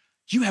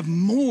 You have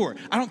more.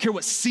 I don't care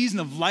what season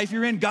of life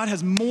you're in. God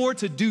has more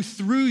to do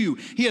through you.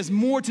 He has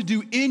more to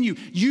do in you.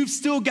 You've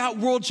still got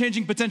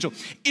world-changing potential.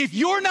 If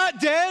you're not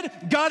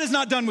dead, God is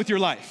not done with your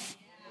life.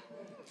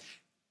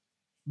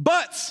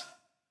 But,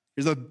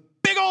 here's a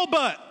big old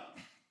but.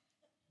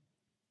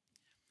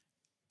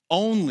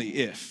 Only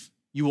if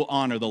you will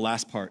honor the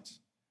last part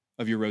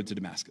of your road to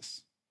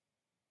Damascus.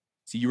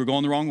 See, you were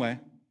going the wrong way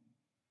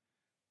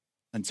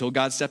until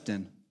God stepped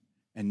in,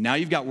 and now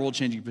you've got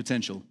world-changing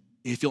potential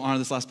if you'll honor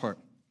this last part,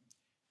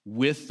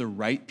 with the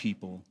right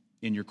people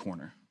in your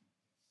corner.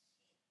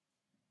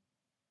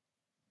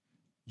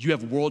 You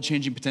have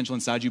world-changing potential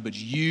inside you, but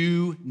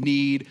you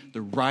need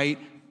the right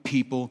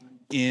people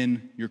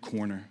in your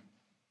corner.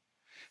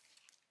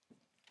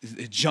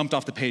 It jumped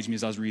off the page to me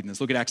as I was reading this.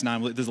 Look at Acts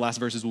 9. This is the last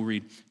verses we'll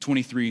read.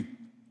 23.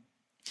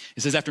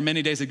 It says, after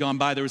many days had gone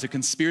by, there was a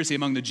conspiracy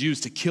among the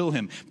Jews to kill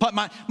him. But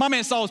my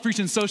man Saul was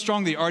preaching so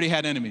strong that he already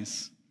had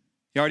enemies.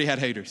 He already had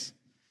haters.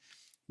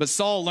 But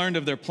Saul learned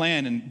of their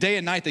plan, and day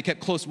and night they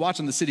kept close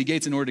watch on the city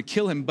gates in order to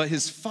kill him. But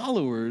his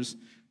followers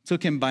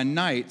took him by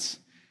night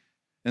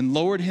and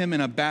lowered him in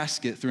a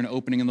basket through an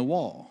opening in the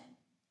wall.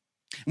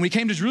 And when he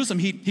came to Jerusalem,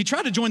 he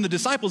tried to join the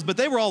disciples, but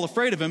they were all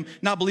afraid of him,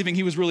 not believing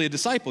he was really a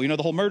disciple. You know,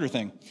 the whole murder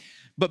thing.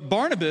 But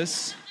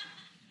Barnabas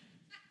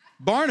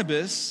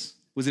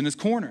was in his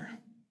corner.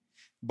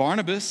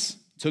 Barnabas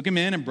took him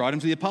in and brought him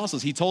to the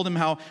apostles. He told him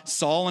how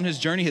Saul on his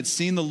journey had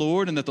seen the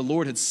Lord and that the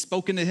Lord had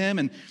spoken to him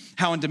and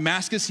how in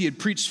Damascus he had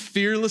preached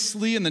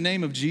fearlessly in the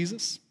name of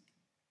Jesus.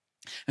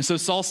 And so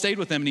Saul stayed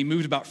with them and he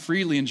moved about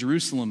freely in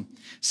Jerusalem,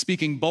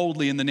 speaking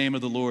boldly in the name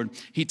of the Lord.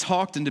 He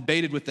talked and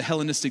debated with the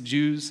Hellenistic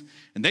Jews,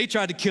 and they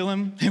tried to kill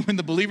him. And when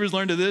the believers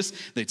learned of this,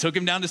 they took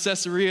him down to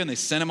Caesarea and they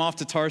sent him off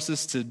to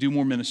Tarsus to do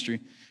more ministry.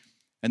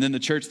 And then the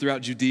church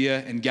throughout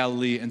Judea and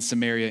Galilee and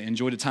Samaria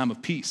enjoyed a time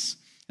of peace,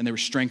 and they were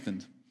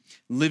strengthened.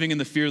 Living in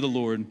the fear of the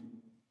Lord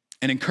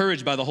and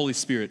encouraged by the Holy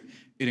Spirit,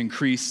 it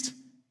increased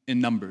in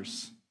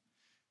numbers.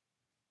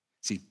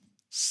 See,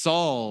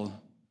 Saul,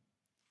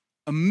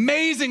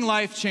 amazing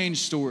life change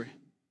story.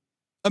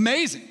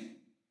 Amazing.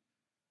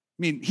 I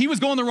mean, he was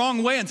going the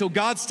wrong way until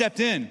God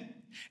stepped in.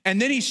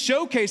 And then he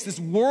showcased this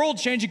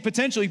world-changing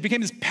potential. He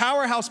became this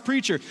powerhouse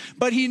preacher,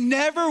 but he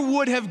never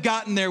would have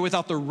gotten there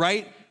without the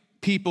right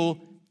people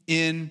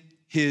in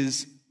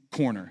his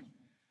corner.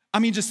 I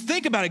mean, just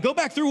think about it. Go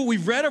back through what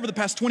we've read over the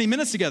past 20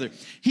 minutes together.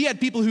 He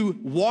had people who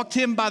walked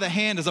him by the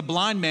hand as a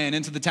blind man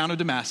into the town of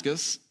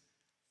Damascus.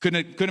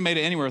 Couldn't have made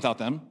it anywhere without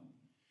them.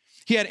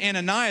 He had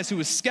Ananias who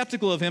was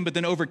skeptical of him, but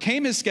then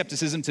overcame his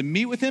skepticism to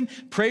meet with him,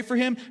 pray for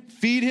him,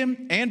 feed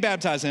him, and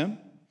baptize him.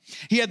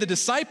 He had the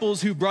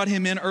disciples who brought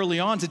him in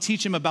early on to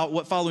teach him about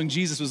what following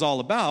Jesus was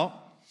all about.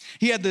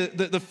 He had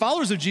the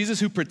followers of Jesus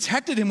who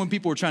protected him when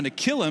people were trying to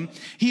kill him.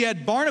 He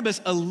had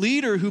Barnabas, a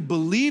leader who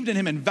believed in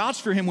him and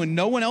vouched for him when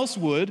no one else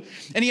would.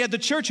 And he had the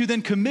church who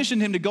then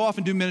commissioned him to go off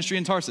and do ministry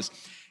in Tarsus.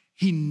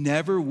 He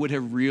never would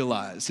have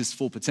realized his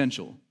full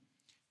potential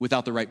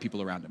without the right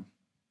people around him.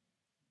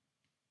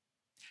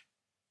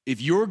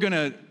 If you're going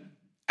to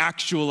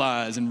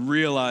actualize and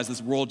realize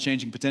this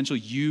world-changing potential,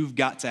 you've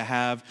got to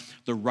have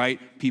the right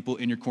people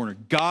in your corner.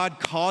 God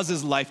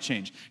causes life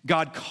change.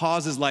 God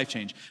causes life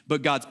change,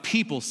 but God's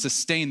people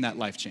sustain that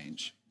life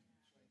change.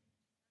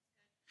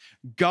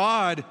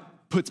 God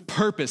puts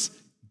purpose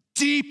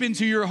deep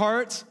into your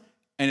heart,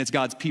 and it's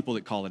God's people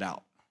that call it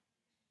out.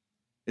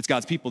 It's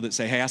God's people that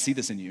say, hey, I see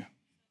this in you.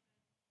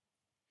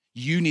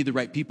 You need the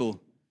right people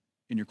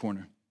in your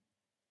corner.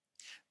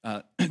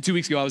 2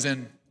 weeks ago, I was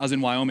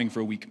in Wyoming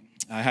for a week.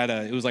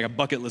 It was like a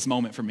bucket list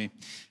moment for me.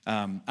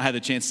 I had the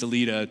chance to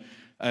lead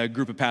a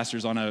group of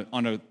pastors on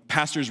a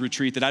pastor's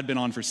retreat that I'd been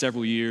on for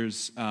several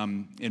years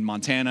in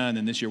Montana, and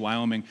then this year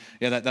Wyoming.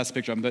 Yeah, that's the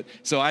picture of them.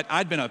 So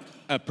I'd been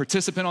a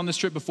participant on this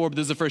trip before, but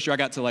this is the first year I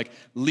got to like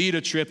lead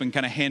a trip and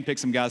kind of handpick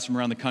some guys from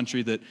around the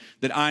country that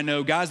I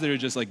know, guys that are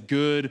just like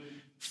good,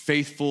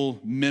 faithful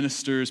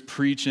ministers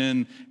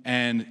preaching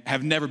and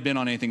have never been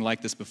on anything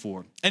like this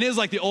before. And it was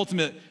like the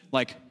ultimate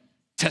like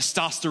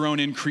testosterone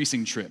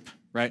increasing trip,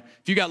 right?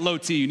 If you got low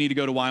T, you need to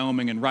go to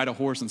Wyoming and ride a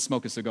horse and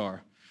smoke a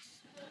cigar.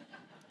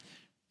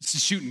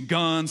 Shooting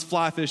guns,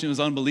 fly fishing, it was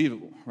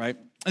unbelievable, right?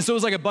 And so it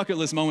was like a bucket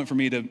list moment for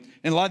me and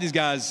a lot of these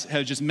guys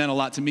have just meant a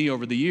lot to me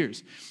over the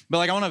years. But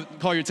like I want to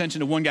call your attention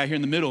to one guy here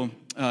in the middle,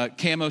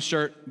 camo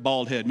shirt,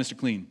 bald head, Mr.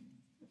 Clean.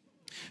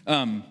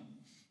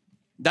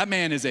 That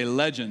man is a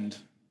legend.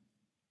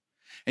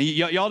 And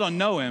y'all don't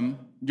know him,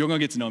 you're gonna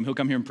get to know him. He'll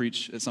come here and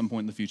preach at some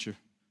point in the future.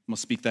 I'm gonna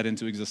speak that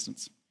into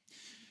existence.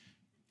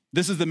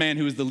 This is the man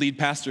who was the lead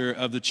pastor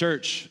of the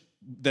church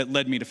that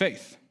led me to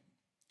faith.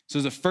 So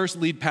he was the first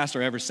lead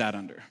pastor I ever sat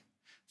under.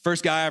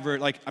 First guy ever,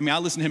 I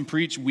listened to him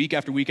preach week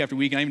after week after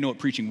week, and I didn't even know what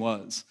preaching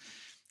was.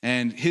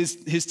 And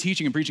his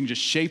teaching and preaching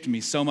just shaped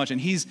me so much,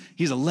 and he's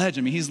a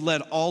legend. I mean, he's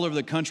led all over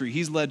the country.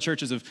 He's led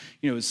churches of,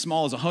 as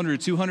small as 100,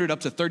 200,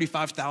 up to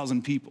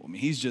 35,000 people. I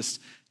mean, he's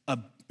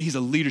a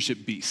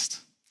leadership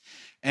beast.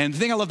 And the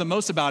thing I love the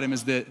most about him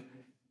is that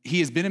he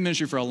has been in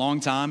ministry for a long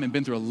time and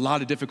been through a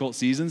lot of difficult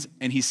seasons,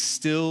 and he's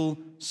still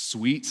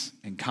sweet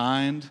and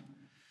kind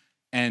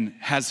and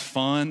has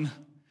fun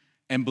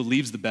and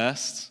believes the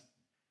best.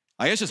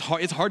 Like, it's just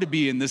hard. It's hard to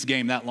be in this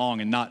game that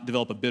long and not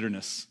develop a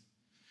bitterness.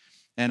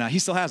 And he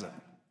still has it.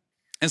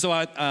 And so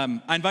I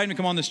invited him to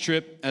come on this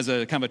trip as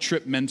a kind of a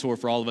trip mentor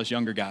for all of us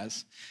younger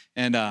guys.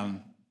 And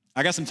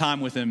I got some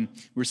time with him.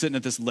 We were sitting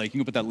at this lake. You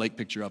can put that lake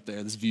picture up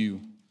there, this view.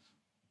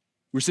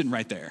 We're sitting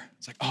right there.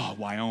 It's like, oh,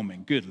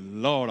 Wyoming, good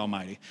Lord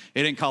almighty.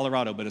 It ain't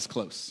Colorado, but it's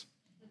close.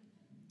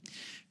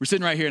 We're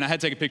sitting right here, and I had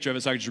to take a picture of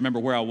it so I could just remember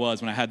where I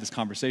was when I had this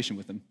conversation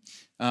with him.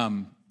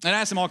 And I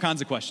asked him all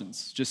kinds of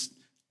questions.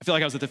 I feel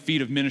like I was at the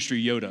feet of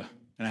ministry Yoda,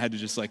 and I had to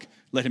just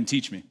let him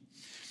teach me.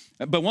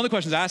 But one of the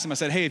questions I asked him, I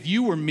said, hey, if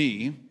you were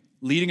me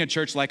leading a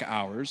church like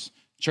ours,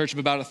 church of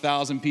about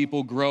 1,000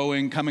 people,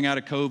 growing, coming out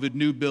of COVID,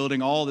 new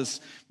building, all this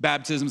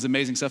baptisms,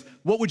 amazing stuff,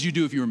 what would you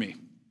do if you were me?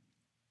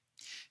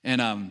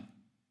 And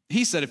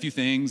he said a few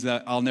things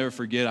that I'll never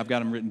forget. I've got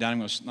them written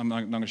down. I'm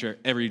not going to share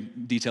every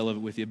detail of it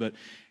with you, but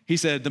he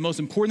said, the most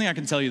important thing I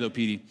can tell you, though,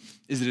 Petey,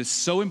 is that it's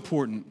so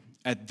important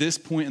at this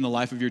point in the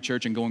life of your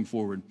church and going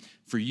forward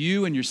for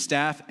you and your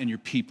staff and your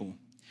people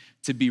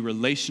to be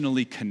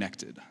relationally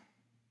connected.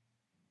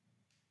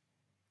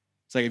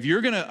 It's like if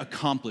you're going to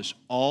accomplish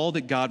all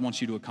that God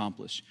wants you to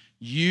accomplish,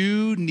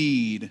 you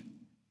need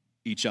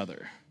each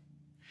other.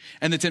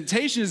 And the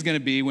temptation is going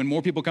to be when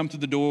more people come through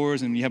the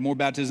doors and you have more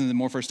baptisms and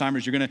more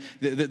first-timers, you're going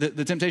to,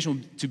 the temptation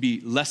will to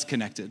be less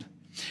connected.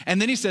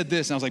 And then he said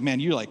this, and I was like, man,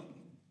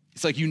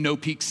 it's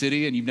like Peak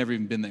City and you've never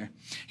even been there.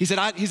 He said,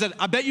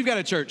 I bet you've got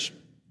a church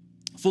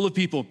full of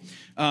people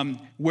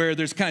where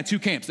there's kind of two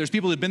camps. There's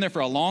people that have been there for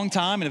a long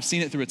time and have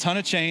seen it through a ton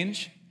of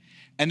change,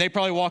 and they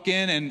probably walk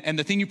in, and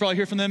the thing you probably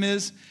hear from them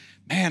is,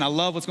 man, I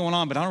love what's going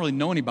on, but I don't really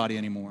know anybody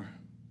anymore.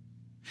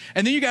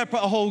 And then you got a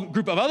whole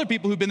group of other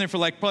people who've been there for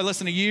probably less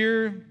than a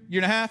year,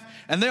 year and a half,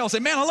 and they all say,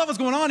 man, I love what's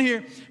going on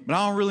here, but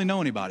I don't really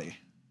know anybody.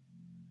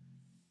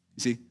 You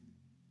see?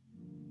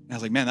 And I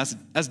was like, man,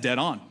 that's dead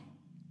on.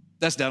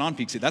 That's dead on,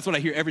 Peak City. That's what I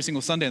hear every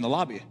single Sunday in the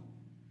lobby.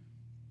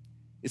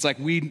 It's like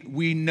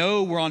we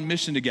know we're on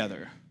mission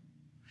together.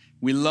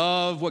 We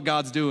love what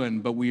God's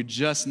doing, but we're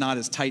just not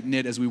as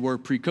tight-knit as we were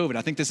pre-COVID.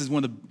 I think this is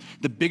one of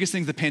the biggest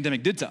things the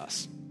pandemic did to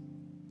us,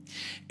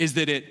 is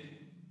that it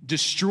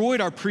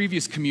destroyed our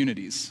previous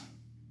communities.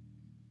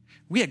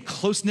 We had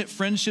close-knit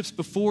friendships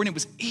before, and it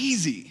was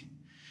easy.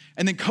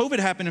 And then COVID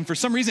happened, and for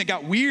some reason it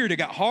got weird, it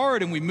got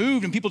hard, and we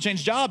moved, and people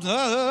changed jobs, and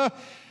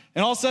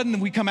all of a sudden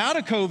we come out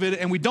of COVID,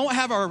 and we don't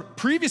have our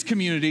previous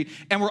community,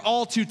 and we're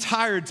all too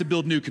tired to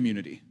build new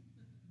community.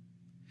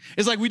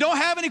 It's like we don't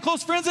have any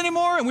close friends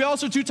anymore, and we're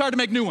also too tired to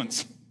make new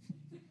ones.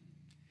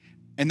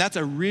 And that's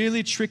a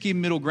really tricky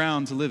middle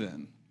ground to live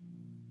in.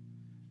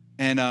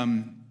 And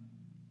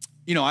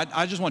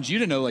I just want you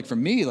to know, for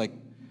me,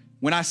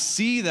 when I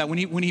see that,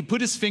 when he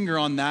put his finger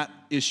on that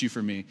issue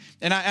for me,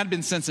 and I'd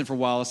been sensing for a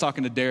while. I was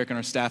talking to Derek and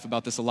our staff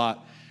about this a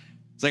lot.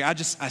 It's like I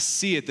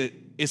see it that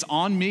it's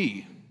on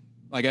me,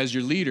 as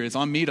your leader, it's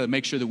on me to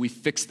make sure that we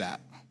fix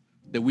that.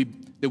 That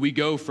we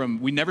go from,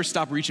 we never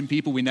stop reaching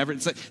people.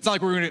 It's not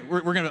like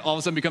we're gonna all of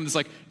a sudden become this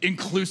like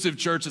inclusive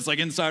church. It's like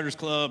Insiders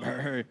Club.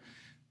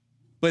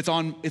 But it's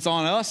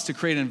on us to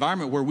create an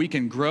environment where we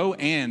can grow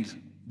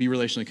and be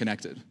relationally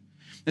connected.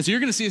 And so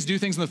you're gonna see us do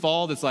things in the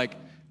fall that's like,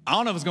 I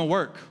don't know if it's gonna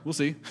work. We'll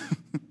see.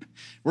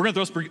 We're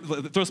gonna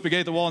throw spaghetti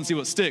at the wall and see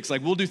what sticks.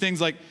 Like we'll do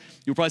things like,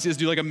 you'll probably see us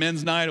do like a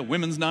men's night, a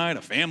women's night,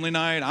 a family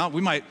night.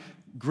 We might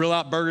grill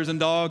out burgers and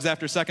dogs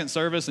after second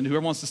service, and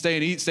whoever wants to stay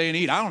and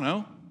eat. I don't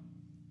know.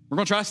 We're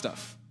gonna try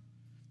stuff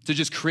to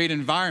just create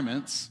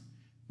environments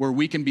where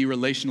we can be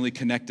relationally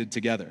connected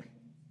together.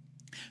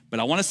 But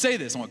I wanna say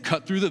this, I wanna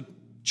cut through the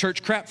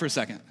church crap for a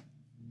second.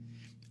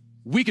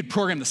 We could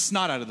program the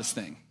snot out of this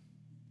thing,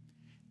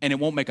 and it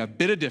won't make a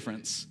bit of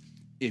difference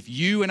if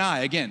you and I,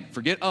 again,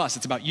 forget us,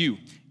 it's about you.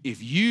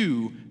 If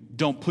you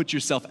don't put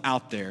yourself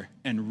out there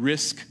and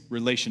risk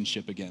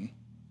relationship again.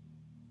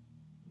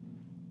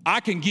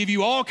 I can give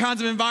you all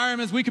kinds of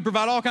environments, we could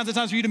provide all kinds of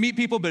times for you to meet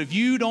people, but if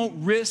you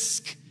don't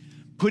risk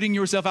putting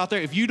yourself out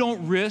there, if you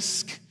don't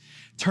risk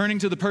turning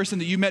to the person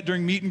that you met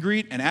during meet and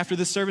greet and after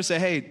this service say,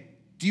 hey,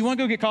 do you want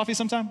to go get coffee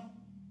sometime?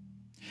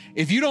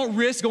 If you don't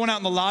risk going out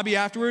in the lobby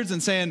afterwards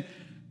and saying,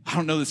 I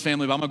don't know this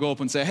family, but I'm gonna go up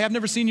and say, hey, I've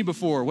never seen you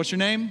before. What's your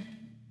name?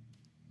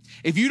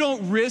 If you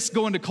don't risk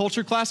going to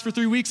culture class for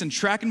 3 weeks and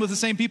tracking with the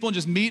same people and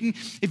just meeting,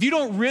 if you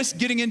don't risk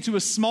getting into a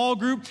small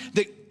group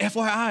that,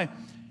 FYI,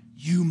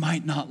 you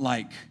might not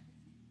like.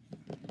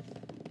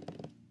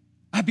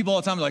 I have people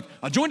all the time like,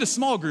 I joined a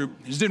small group,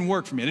 it just didn't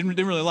work for me. I didn't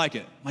really like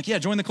it. I'm like, yeah,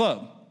 join the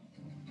club.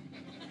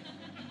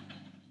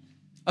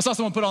 I saw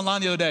someone put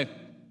online the other day,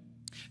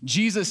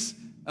 Jesus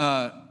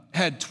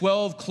had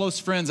 12 close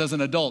friends as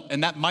an adult,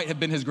 and that might have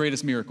been his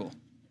greatest miracle.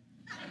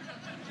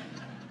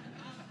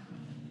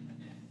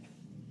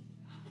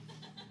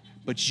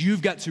 But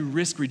you've got to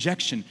risk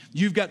rejection.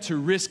 You've got to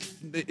risk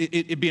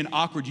it being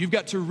awkward. You've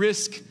got to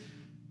risk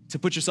to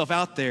put yourself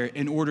out there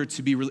in order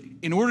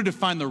to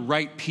find the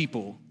right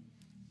people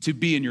to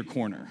be in your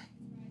corner.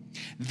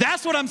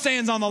 That's what I'm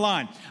saying is on the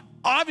line.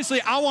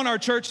 Obviously, I want our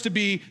church to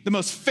be the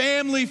most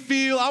family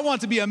feel. I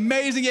want it to be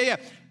amazing. Yeah.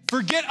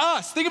 Forget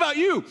us. Think about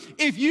you.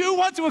 If you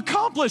want to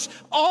accomplish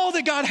all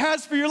that God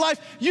has for your life,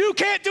 you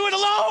can't do it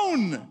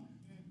alone.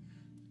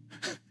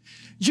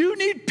 You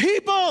need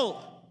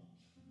people.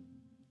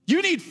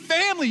 You need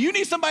family. You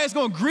need somebody that's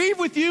going to grieve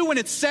with you when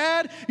it's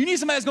sad. You need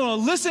somebody that's going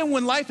to listen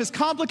when life is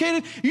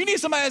complicated. You need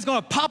somebody that's going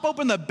to pop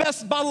open the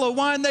best bottle of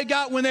wine they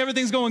got when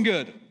everything's going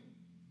good.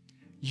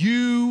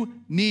 You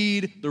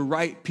need the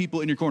right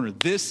people in your corner.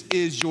 This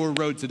is your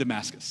road to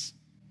Damascus.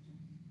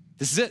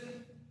 This is it.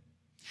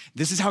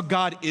 This is how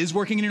God is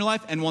working in your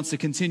life and wants to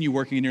continue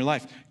working in your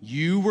life.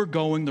 You were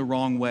going the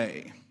wrong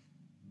way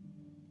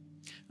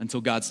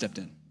until God stepped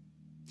in.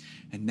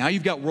 And now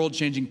you've got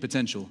world-changing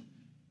potential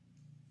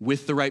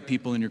with the right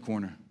people in your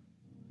corner.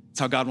 It's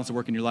how God wants to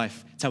work in your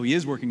life. It's how he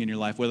is working in your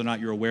life, whether or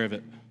not you're aware of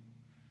it.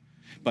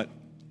 But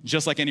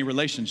just like any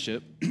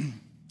relationship,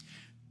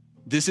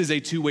 this is a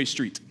two-way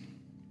street.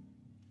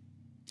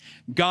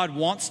 God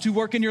wants to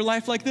work in your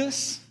life like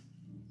this,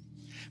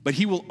 but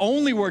he will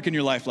only work in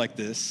your life like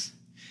this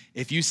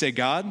if you say,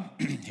 God,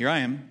 here I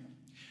am.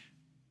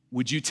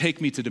 Would you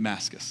take me to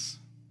Damascus?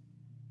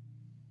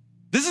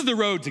 This is the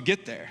road to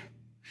get there.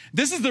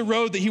 This is the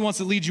road that he wants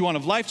to lead you on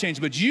of life change,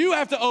 but you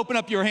have to open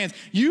up your hands.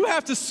 You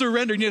have to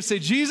surrender. You have to say,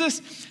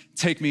 Jesus,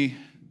 take me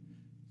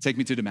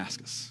to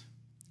Damascus.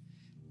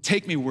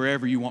 Take me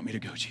wherever you want me to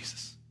go,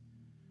 Jesus.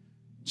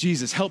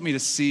 Jesus, help me to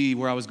see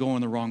where I was going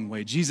the wrong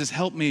way. Jesus,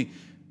 help me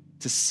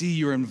to see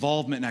your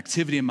involvement and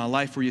activity in my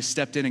life where you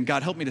stepped in. And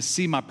God, help me to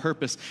see my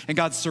purpose. And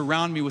God,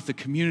 surround me with the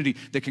community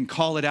that can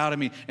call it out of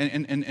me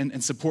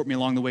and support me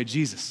along the way.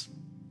 Jesus,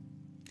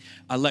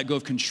 I let go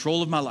of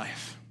control of my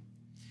life.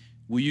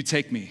 Will you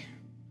take me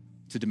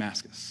to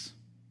Damascus?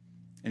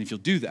 And if you'll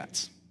do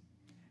that,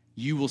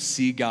 you will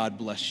see God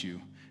bless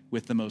you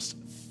with the most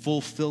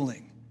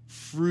fulfilling,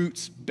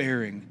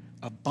 fruit-bearing,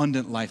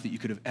 abundant life that you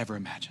could have ever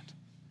imagined.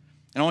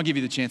 And I want to give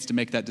you the chance to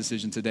make that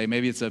decision today.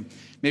 Maybe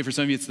for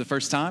some of you, it's the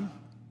first time.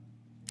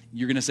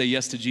 You're going to say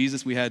yes to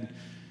Jesus. We had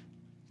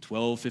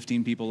 12,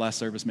 15 people last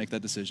service make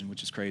that decision,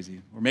 which is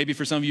crazy. Or maybe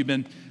for some of you, you've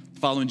been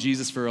following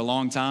Jesus for a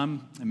long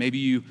time, and maybe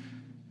you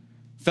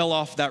fell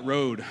off that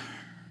road.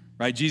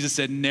 Right? Jesus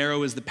said,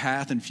 narrow is the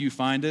path and few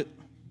find it.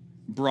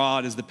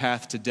 Broad is the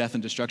path to death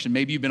and destruction.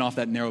 Maybe you've been off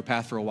that narrow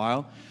path for a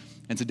while,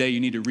 and today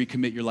you need to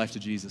recommit your life to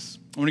Jesus.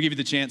 I want to give you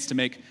the chance to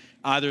make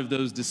either of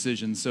those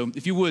decisions. So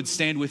if you would,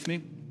 stand with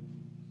me.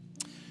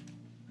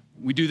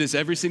 We do this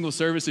every single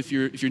service. If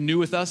you're new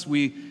with us,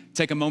 we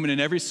take a moment in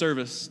every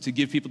service to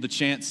give people the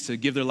chance to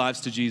give their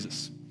lives to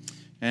Jesus.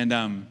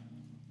 And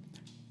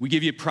we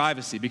give you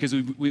privacy because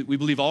we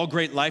believe all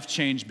great life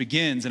change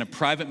begins in a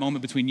private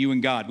moment between you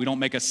and God. We don't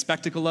make a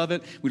spectacle of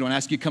it. We don't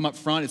ask you to come up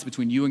front. It's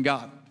between you and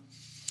God.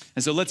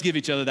 And so let's give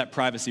each other that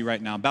privacy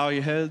right now. Bow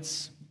your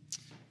heads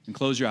and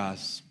close your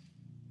eyes.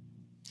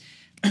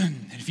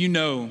 If you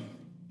know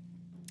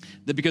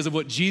that because of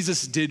what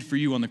Jesus did for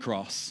you on the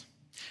cross,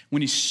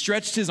 when he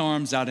stretched his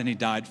arms out and he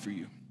died for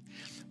you,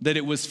 that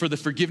it was for the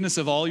forgiveness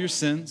of all your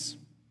sins,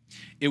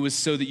 it was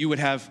so that you would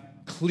have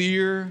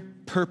clear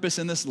purpose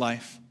in this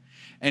life,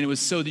 and it was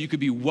so that you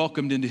could be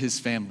welcomed into his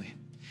family.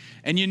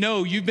 And you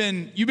know, you've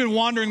been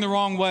wandering the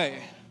wrong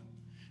way,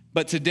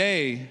 but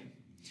today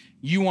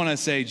you want to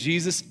say,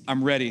 Jesus,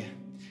 I'm ready.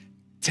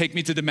 Take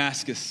me to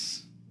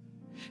Damascus.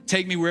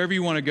 Take me wherever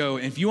you want to go.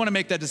 And if you want to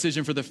make that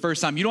decision for the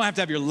first time, you don't have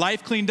to have your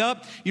life cleaned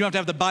up. You don't have to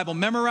have the Bible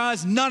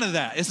memorized. None of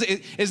that.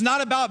 It's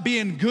not about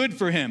being good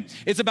for him.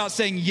 It's about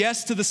saying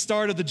yes to the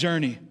start of the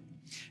journey.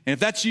 And if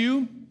that's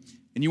you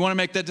and you want to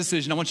make that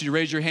decision, I want you to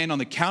raise your hand on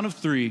the count of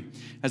 3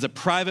 as a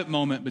private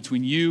moment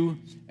between you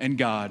and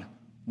God.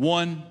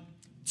 1,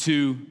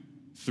 2,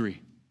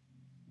 3.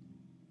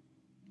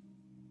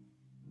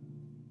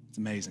 It's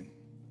amazing.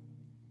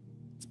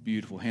 It's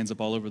beautiful. Hands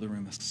up all over the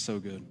room. That's so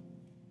good.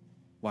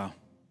 Wow.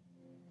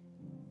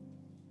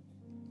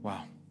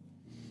 Wow.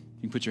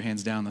 You can put your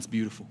hands down. That's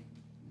beautiful.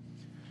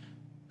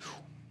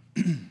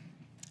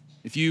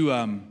 If you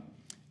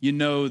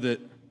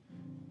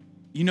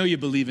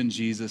believe in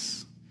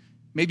Jesus,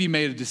 maybe you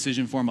made a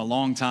decision for him a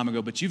long time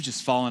ago, but you've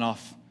just fallen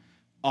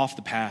off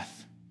the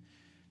path.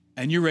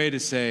 And you're ready to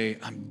say,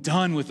 I'm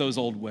done with those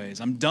old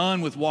ways. I'm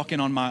done with walking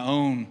on my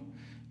own.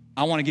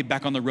 I want to get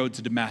back on the road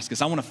to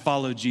Damascus. I want to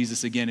follow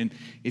Jesus again. And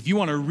if you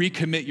want to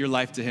recommit your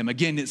life to him,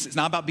 again, it's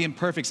not about being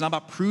perfect. It's not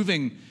about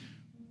proving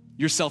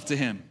yourself to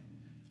him.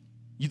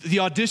 The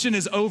audition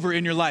is over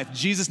in your life.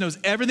 Jesus knows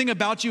everything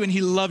about you, and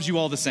he loves you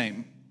all the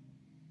same.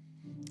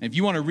 And if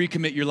you want to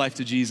recommit your life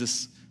to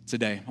Jesus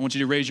today, I want you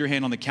to raise your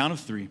hand on the count of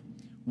 3.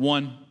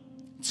 1,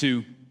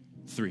 2,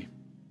 3.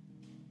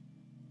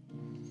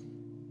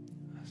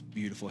 That's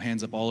beautiful.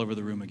 Hands up all over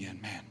the room again.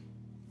 Man,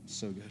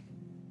 so good.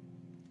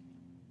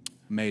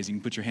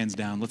 Amazing. Put your hands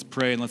down. Let's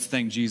pray and let's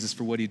thank Jesus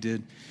for what he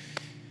did.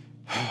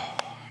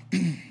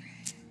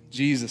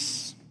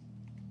 Jesus.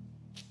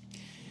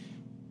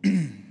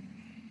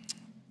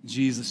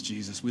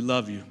 Jesus, we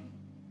love you.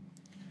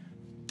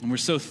 And we're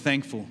so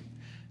thankful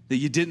that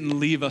you didn't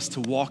leave us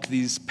to walk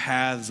these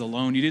paths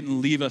alone. You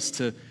didn't leave us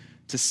to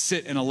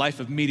sit in a life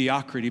of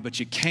mediocrity, but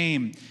you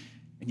came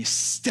and you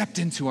stepped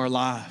into our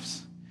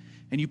lives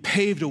and you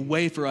paved a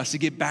way for us to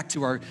get back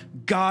to our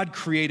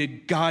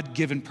God-created,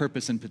 God-given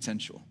purpose and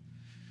potential.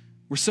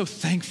 We're so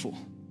thankful.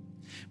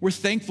 We're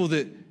thankful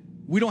that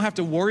we don't have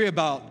to worry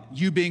about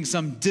you being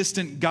some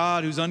distant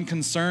God who's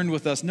unconcerned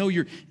with us. No,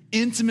 you're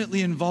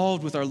intimately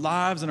involved with our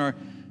lives and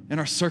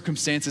our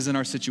circumstances and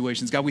our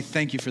situations. God, we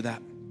thank you for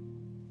that.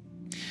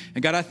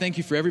 And God, I thank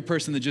you for every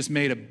person that just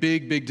made a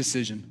big, big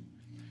decision.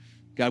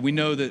 God, we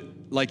know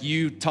that like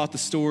you taught the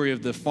story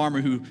of the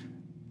farmer who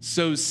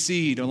sows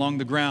seed along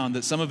the ground,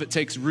 that some of it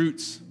takes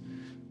roots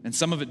and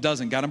some of it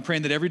doesn't. God, I'm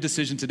praying that every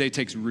decision today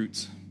takes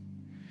roots,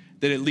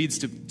 that it leads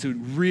to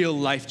real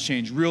life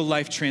change, real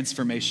life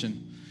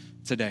transformation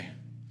today.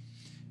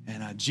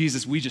 And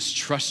Jesus, we just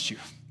trust you.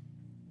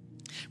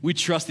 We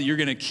trust that you're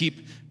going to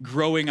keep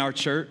growing our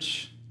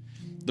church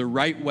the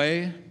right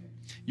way.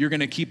 You're going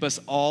to keep us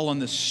all on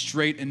the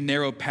straight and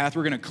narrow path.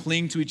 We're going to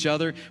cling to each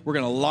other. We're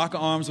going to lock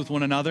arms with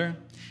one another,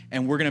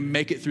 and we're going to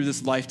make it through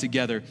this life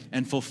together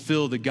and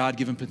fulfill the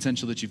God-given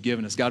potential that you've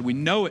given us. God, we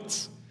know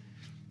it.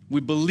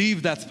 We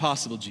believe that's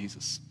possible,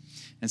 Jesus.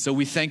 And so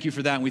we thank you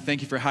for that, and we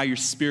thank you for how your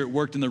Spirit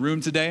worked in the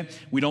room today.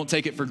 We don't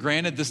take it for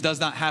granted. This does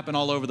not happen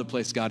all over the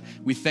place, God.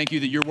 We thank you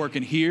that you're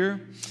working here,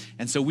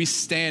 and so we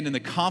stand in the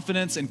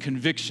confidence and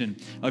conviction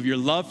of your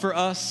love for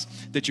us,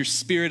 that your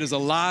Spirit is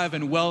alive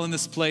and well in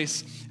this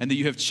place, and that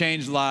you have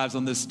changed lives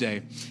on this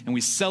day. And we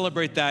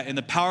celebrate that in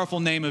the powerful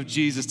name of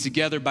Jesus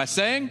together by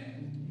saying,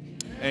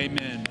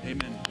 amen,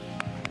 amen.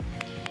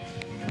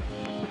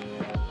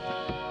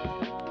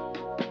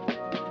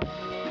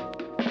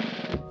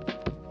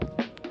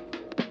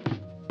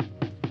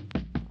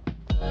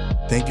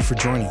 Thank you for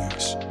joining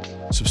us.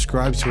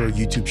 Subscribe to our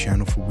YouTube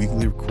channel for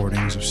weekly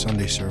recordings of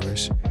Sunday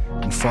service,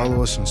 and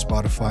follow us on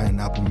Spotify and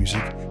Apple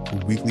Music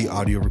for weekly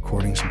audio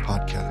recordings and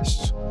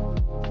podcasts.